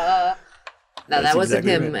 do, da. No, that wasn't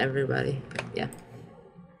exactly him, right. Everybody. Yeah.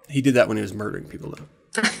 He did that when he was murdering people, though.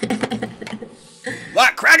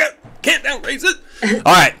 Black cracker! Can't outrace it!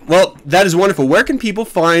 All right, well, that is wonderful. Where can people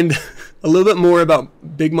find a little bit more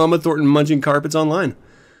about Big Mama Thornton munching carpets online?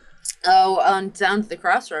 Oh, on Down to the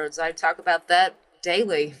Crossroads. I talk about that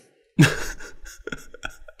daily.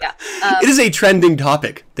 Yeah. It is a trending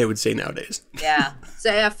topic, they would say nowadays. Yeah.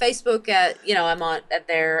 So yeah, Facebook I'm on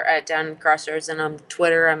there at Down to the Crossroads, and on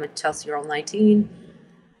Twitter I'm at TelseyGirl19.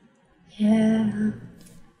 Yeah.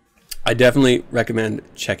 I definitely recommend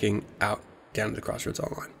checking out Down to the Crossroads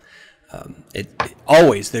online.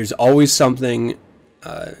 There's always something,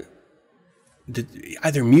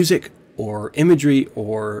 either music or imagery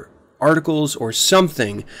or articles or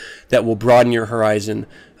something that will broaden your horizon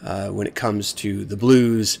when it comes to the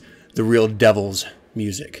blues, the real devil's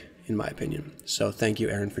music, in my opinion. So thank you,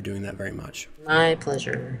 Erin, for doing that very much. My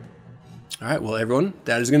pleasure. All right, well, everyone,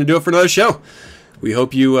 that is going to do it for another show. We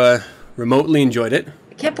hope you remotely enjoyed it.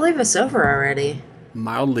 I can't believe it's over already.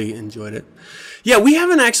 Mildly enjoyed it. Yeah, we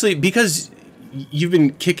haven't actually, because you've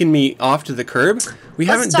been kicking me off to the curb. We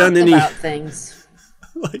haven't done any about things.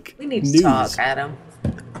 like We need news. to talk, Adam.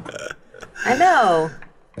 I know.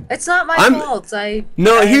 It's not my fault.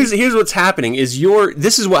 Here's what's happening is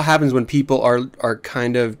this is what happens when people are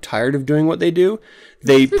kind of tired of doing what they do.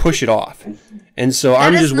 They push it off. And so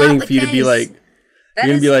I'm just waiting for you to be like, you're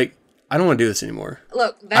going to be like, I don't want to do this anymore.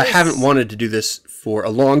 Look, I haven't wanted to do this for a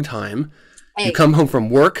long time. Hey. You come home from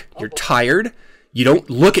work, you're tired, you don't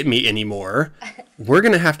look at me anymore. We're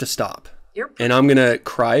going to have to stop. And I'm going to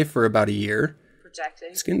cry for about a year. Projecting.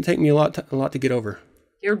 It's going to take me a lot to get over.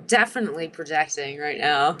 You're definitely projecting right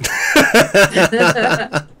now.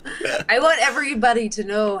 I want everybody to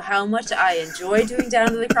know how much I enjoy doing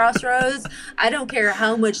Down to the Crossroads. I don't care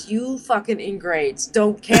how much you fucking ingrates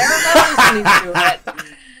don't care about listening to it.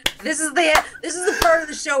 This is the part of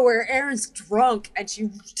the show where Erin's drunk and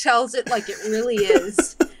she tells it like it really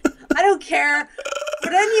is. I don't care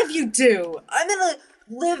what any of you do. I'm gonna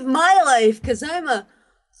live my life because I'm a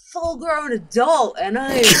full-grown adult and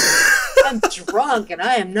I'm drunk and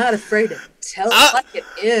I am not afraid to tell it like it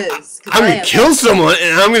is. I'm gonna kill someone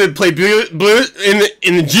and I'm gonna play blue in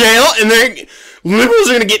the jail and the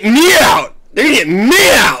liberals are gonna get me out. They're gonna get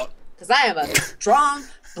me out. Because I am a strong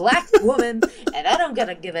black woman and I don't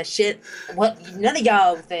gotta give a shit what none of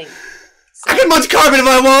y'all think. I can munch carpet if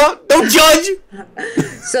I want. Don't judge.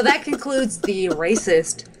 So that concludes the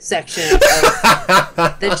racist section of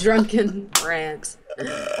the drunken rant.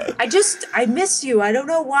 I miss you. I don't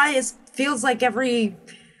know why it feels like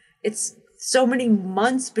it's so many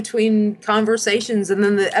months between conversations and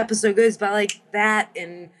then the episode goes by like that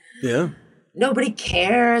and nobody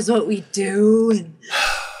cares what we do. And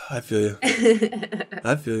I feel you.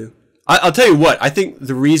 I feel you. I'll tell you what. I think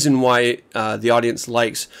the reason why the audience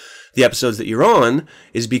likes the episodes that you're on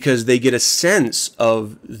is because they get a sense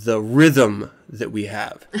of the rhythm that we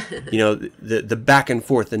have. You know, the back and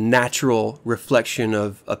forth, the natural reflection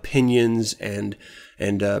of opinions and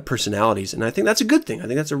personalities. And I think that's a good thing. I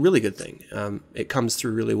think that's a really good thing. It comes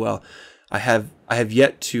through really well. I have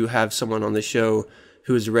yet to have someone on the show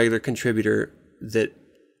who is a regular contributor that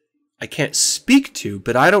I can't speak to,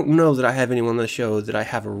 but I don't know that I have anyone on the show that I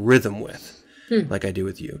have a rhythm with like I do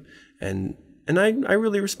with you. And I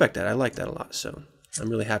really respect that. I like that a lot. So I'm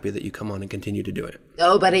really happy that you come on and continue to do it.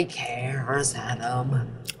 Nobody cares, Adam.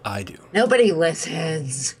 I do. Nobody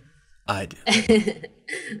listens. I do.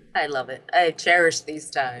 I love it. I cherish these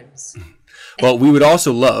times. Well, we would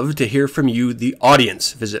also love to hear from you, the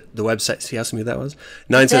audience. Visit the website. See how smooth that was?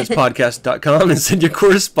 9senspodcast.com and send your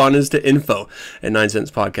correspondence to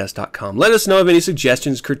info@9senspodcast.com. Let us know of any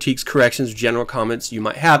suggestions, critiques, corrections, general comments you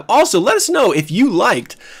might have. Also, let us know if you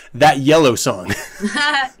liked that Yellow song.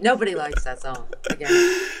 Nobody likes that song.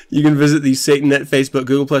 Again. You can visit the SatanNet Facebook,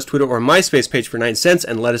 Google+, Twitter, or MySpace page for 9 cents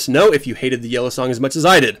and let us know if you hated the Yellow song as much as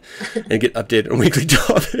I did and get updated on weekly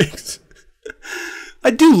topics. I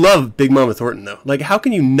do love Big Mama Thornton, though. Like, how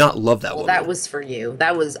can you not love that woman? That was for you.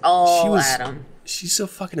 That was all Adam. She's so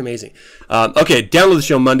fucking amazing. Okay, download the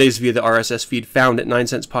show Mondays via the RSS feed found at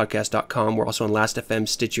 9senspodcast.com. We're also on Last.fm,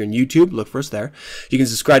 Stitcher, and YouTube. Look for us there. You can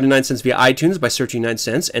subscribe to 9 Cents via iTunes by searching 9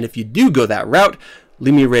 Cents. And if you do go that route,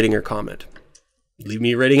 leave me a rating or comment. Leave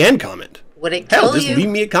me a rating and comment. Would it kill you? Just leave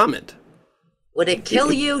me a comment. Would it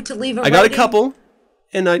kill you to leave a rating? I got a couple.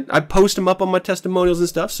 And I post them up on my testimonials and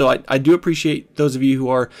stuff. So I do appreciate those of you who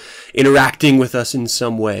are interacting with us in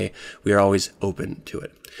some way. We are always open to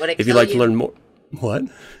it. If you'd like to learn more. What?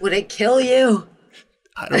 Would it kill you?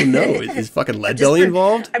 I don't know. Is fucking Lead Belly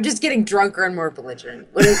involved? I'm just getting drunker and more belligerent.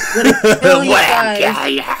 Would it kill you guys?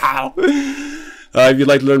 If you'd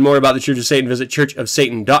like to learn more about the Church of Satan, visit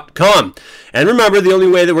churchofsatan.com. And remember, the only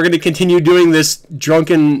way that we're going to continue doing this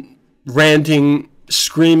drunken, ranting,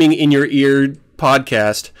 screaming in your ear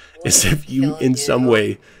podcast is if you in some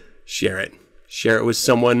way share it with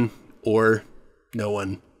someone or no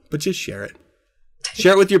one, but just share it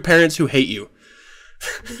with your parents who hate you.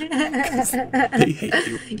 They hate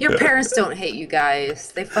you. Your parents don't hate you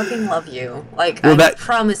guys, they fucking love you. Like, well, I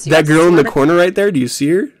promise you, that girl in the corner right there, do you see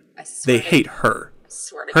her? They hate her. I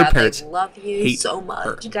swear to her God, parents they love you so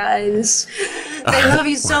much, guys. They love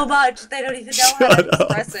you so much, they don't even know how to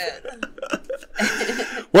express it.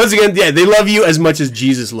 Once again, yeah, they love you as much as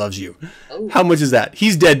Jesus loves you. Oh. How much is that?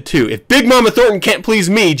 He's dead too. If Big Mama Thornton can't please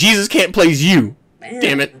me, Jesus can't please you. Man,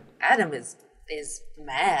 damn it. Adam is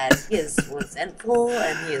mad. He is resentful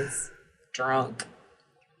and he is drunk.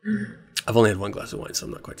 I've only had one glass of wine, so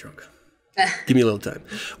I'm not quite drunk. Give me a little time.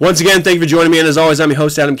 Once again, thank you for joining me. And as always, I'm your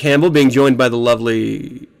host, Adam Campbell, being joined by the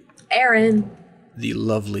lovely Erin. the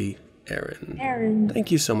lovely Aaron. Aaron.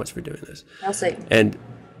 Thank you so much for doing this. I'll say. And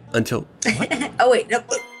until... What? Oh, wait. No.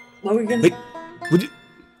 What were we going to Wait. Would you...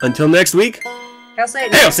 Until next week... I'll say.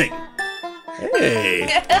 Hail Satan! Hey,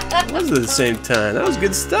 that was at the same time. That was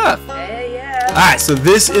good stuff. Hey, yeah. Alright, so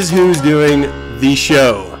this is who's doing the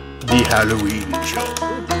show. The Halloween show.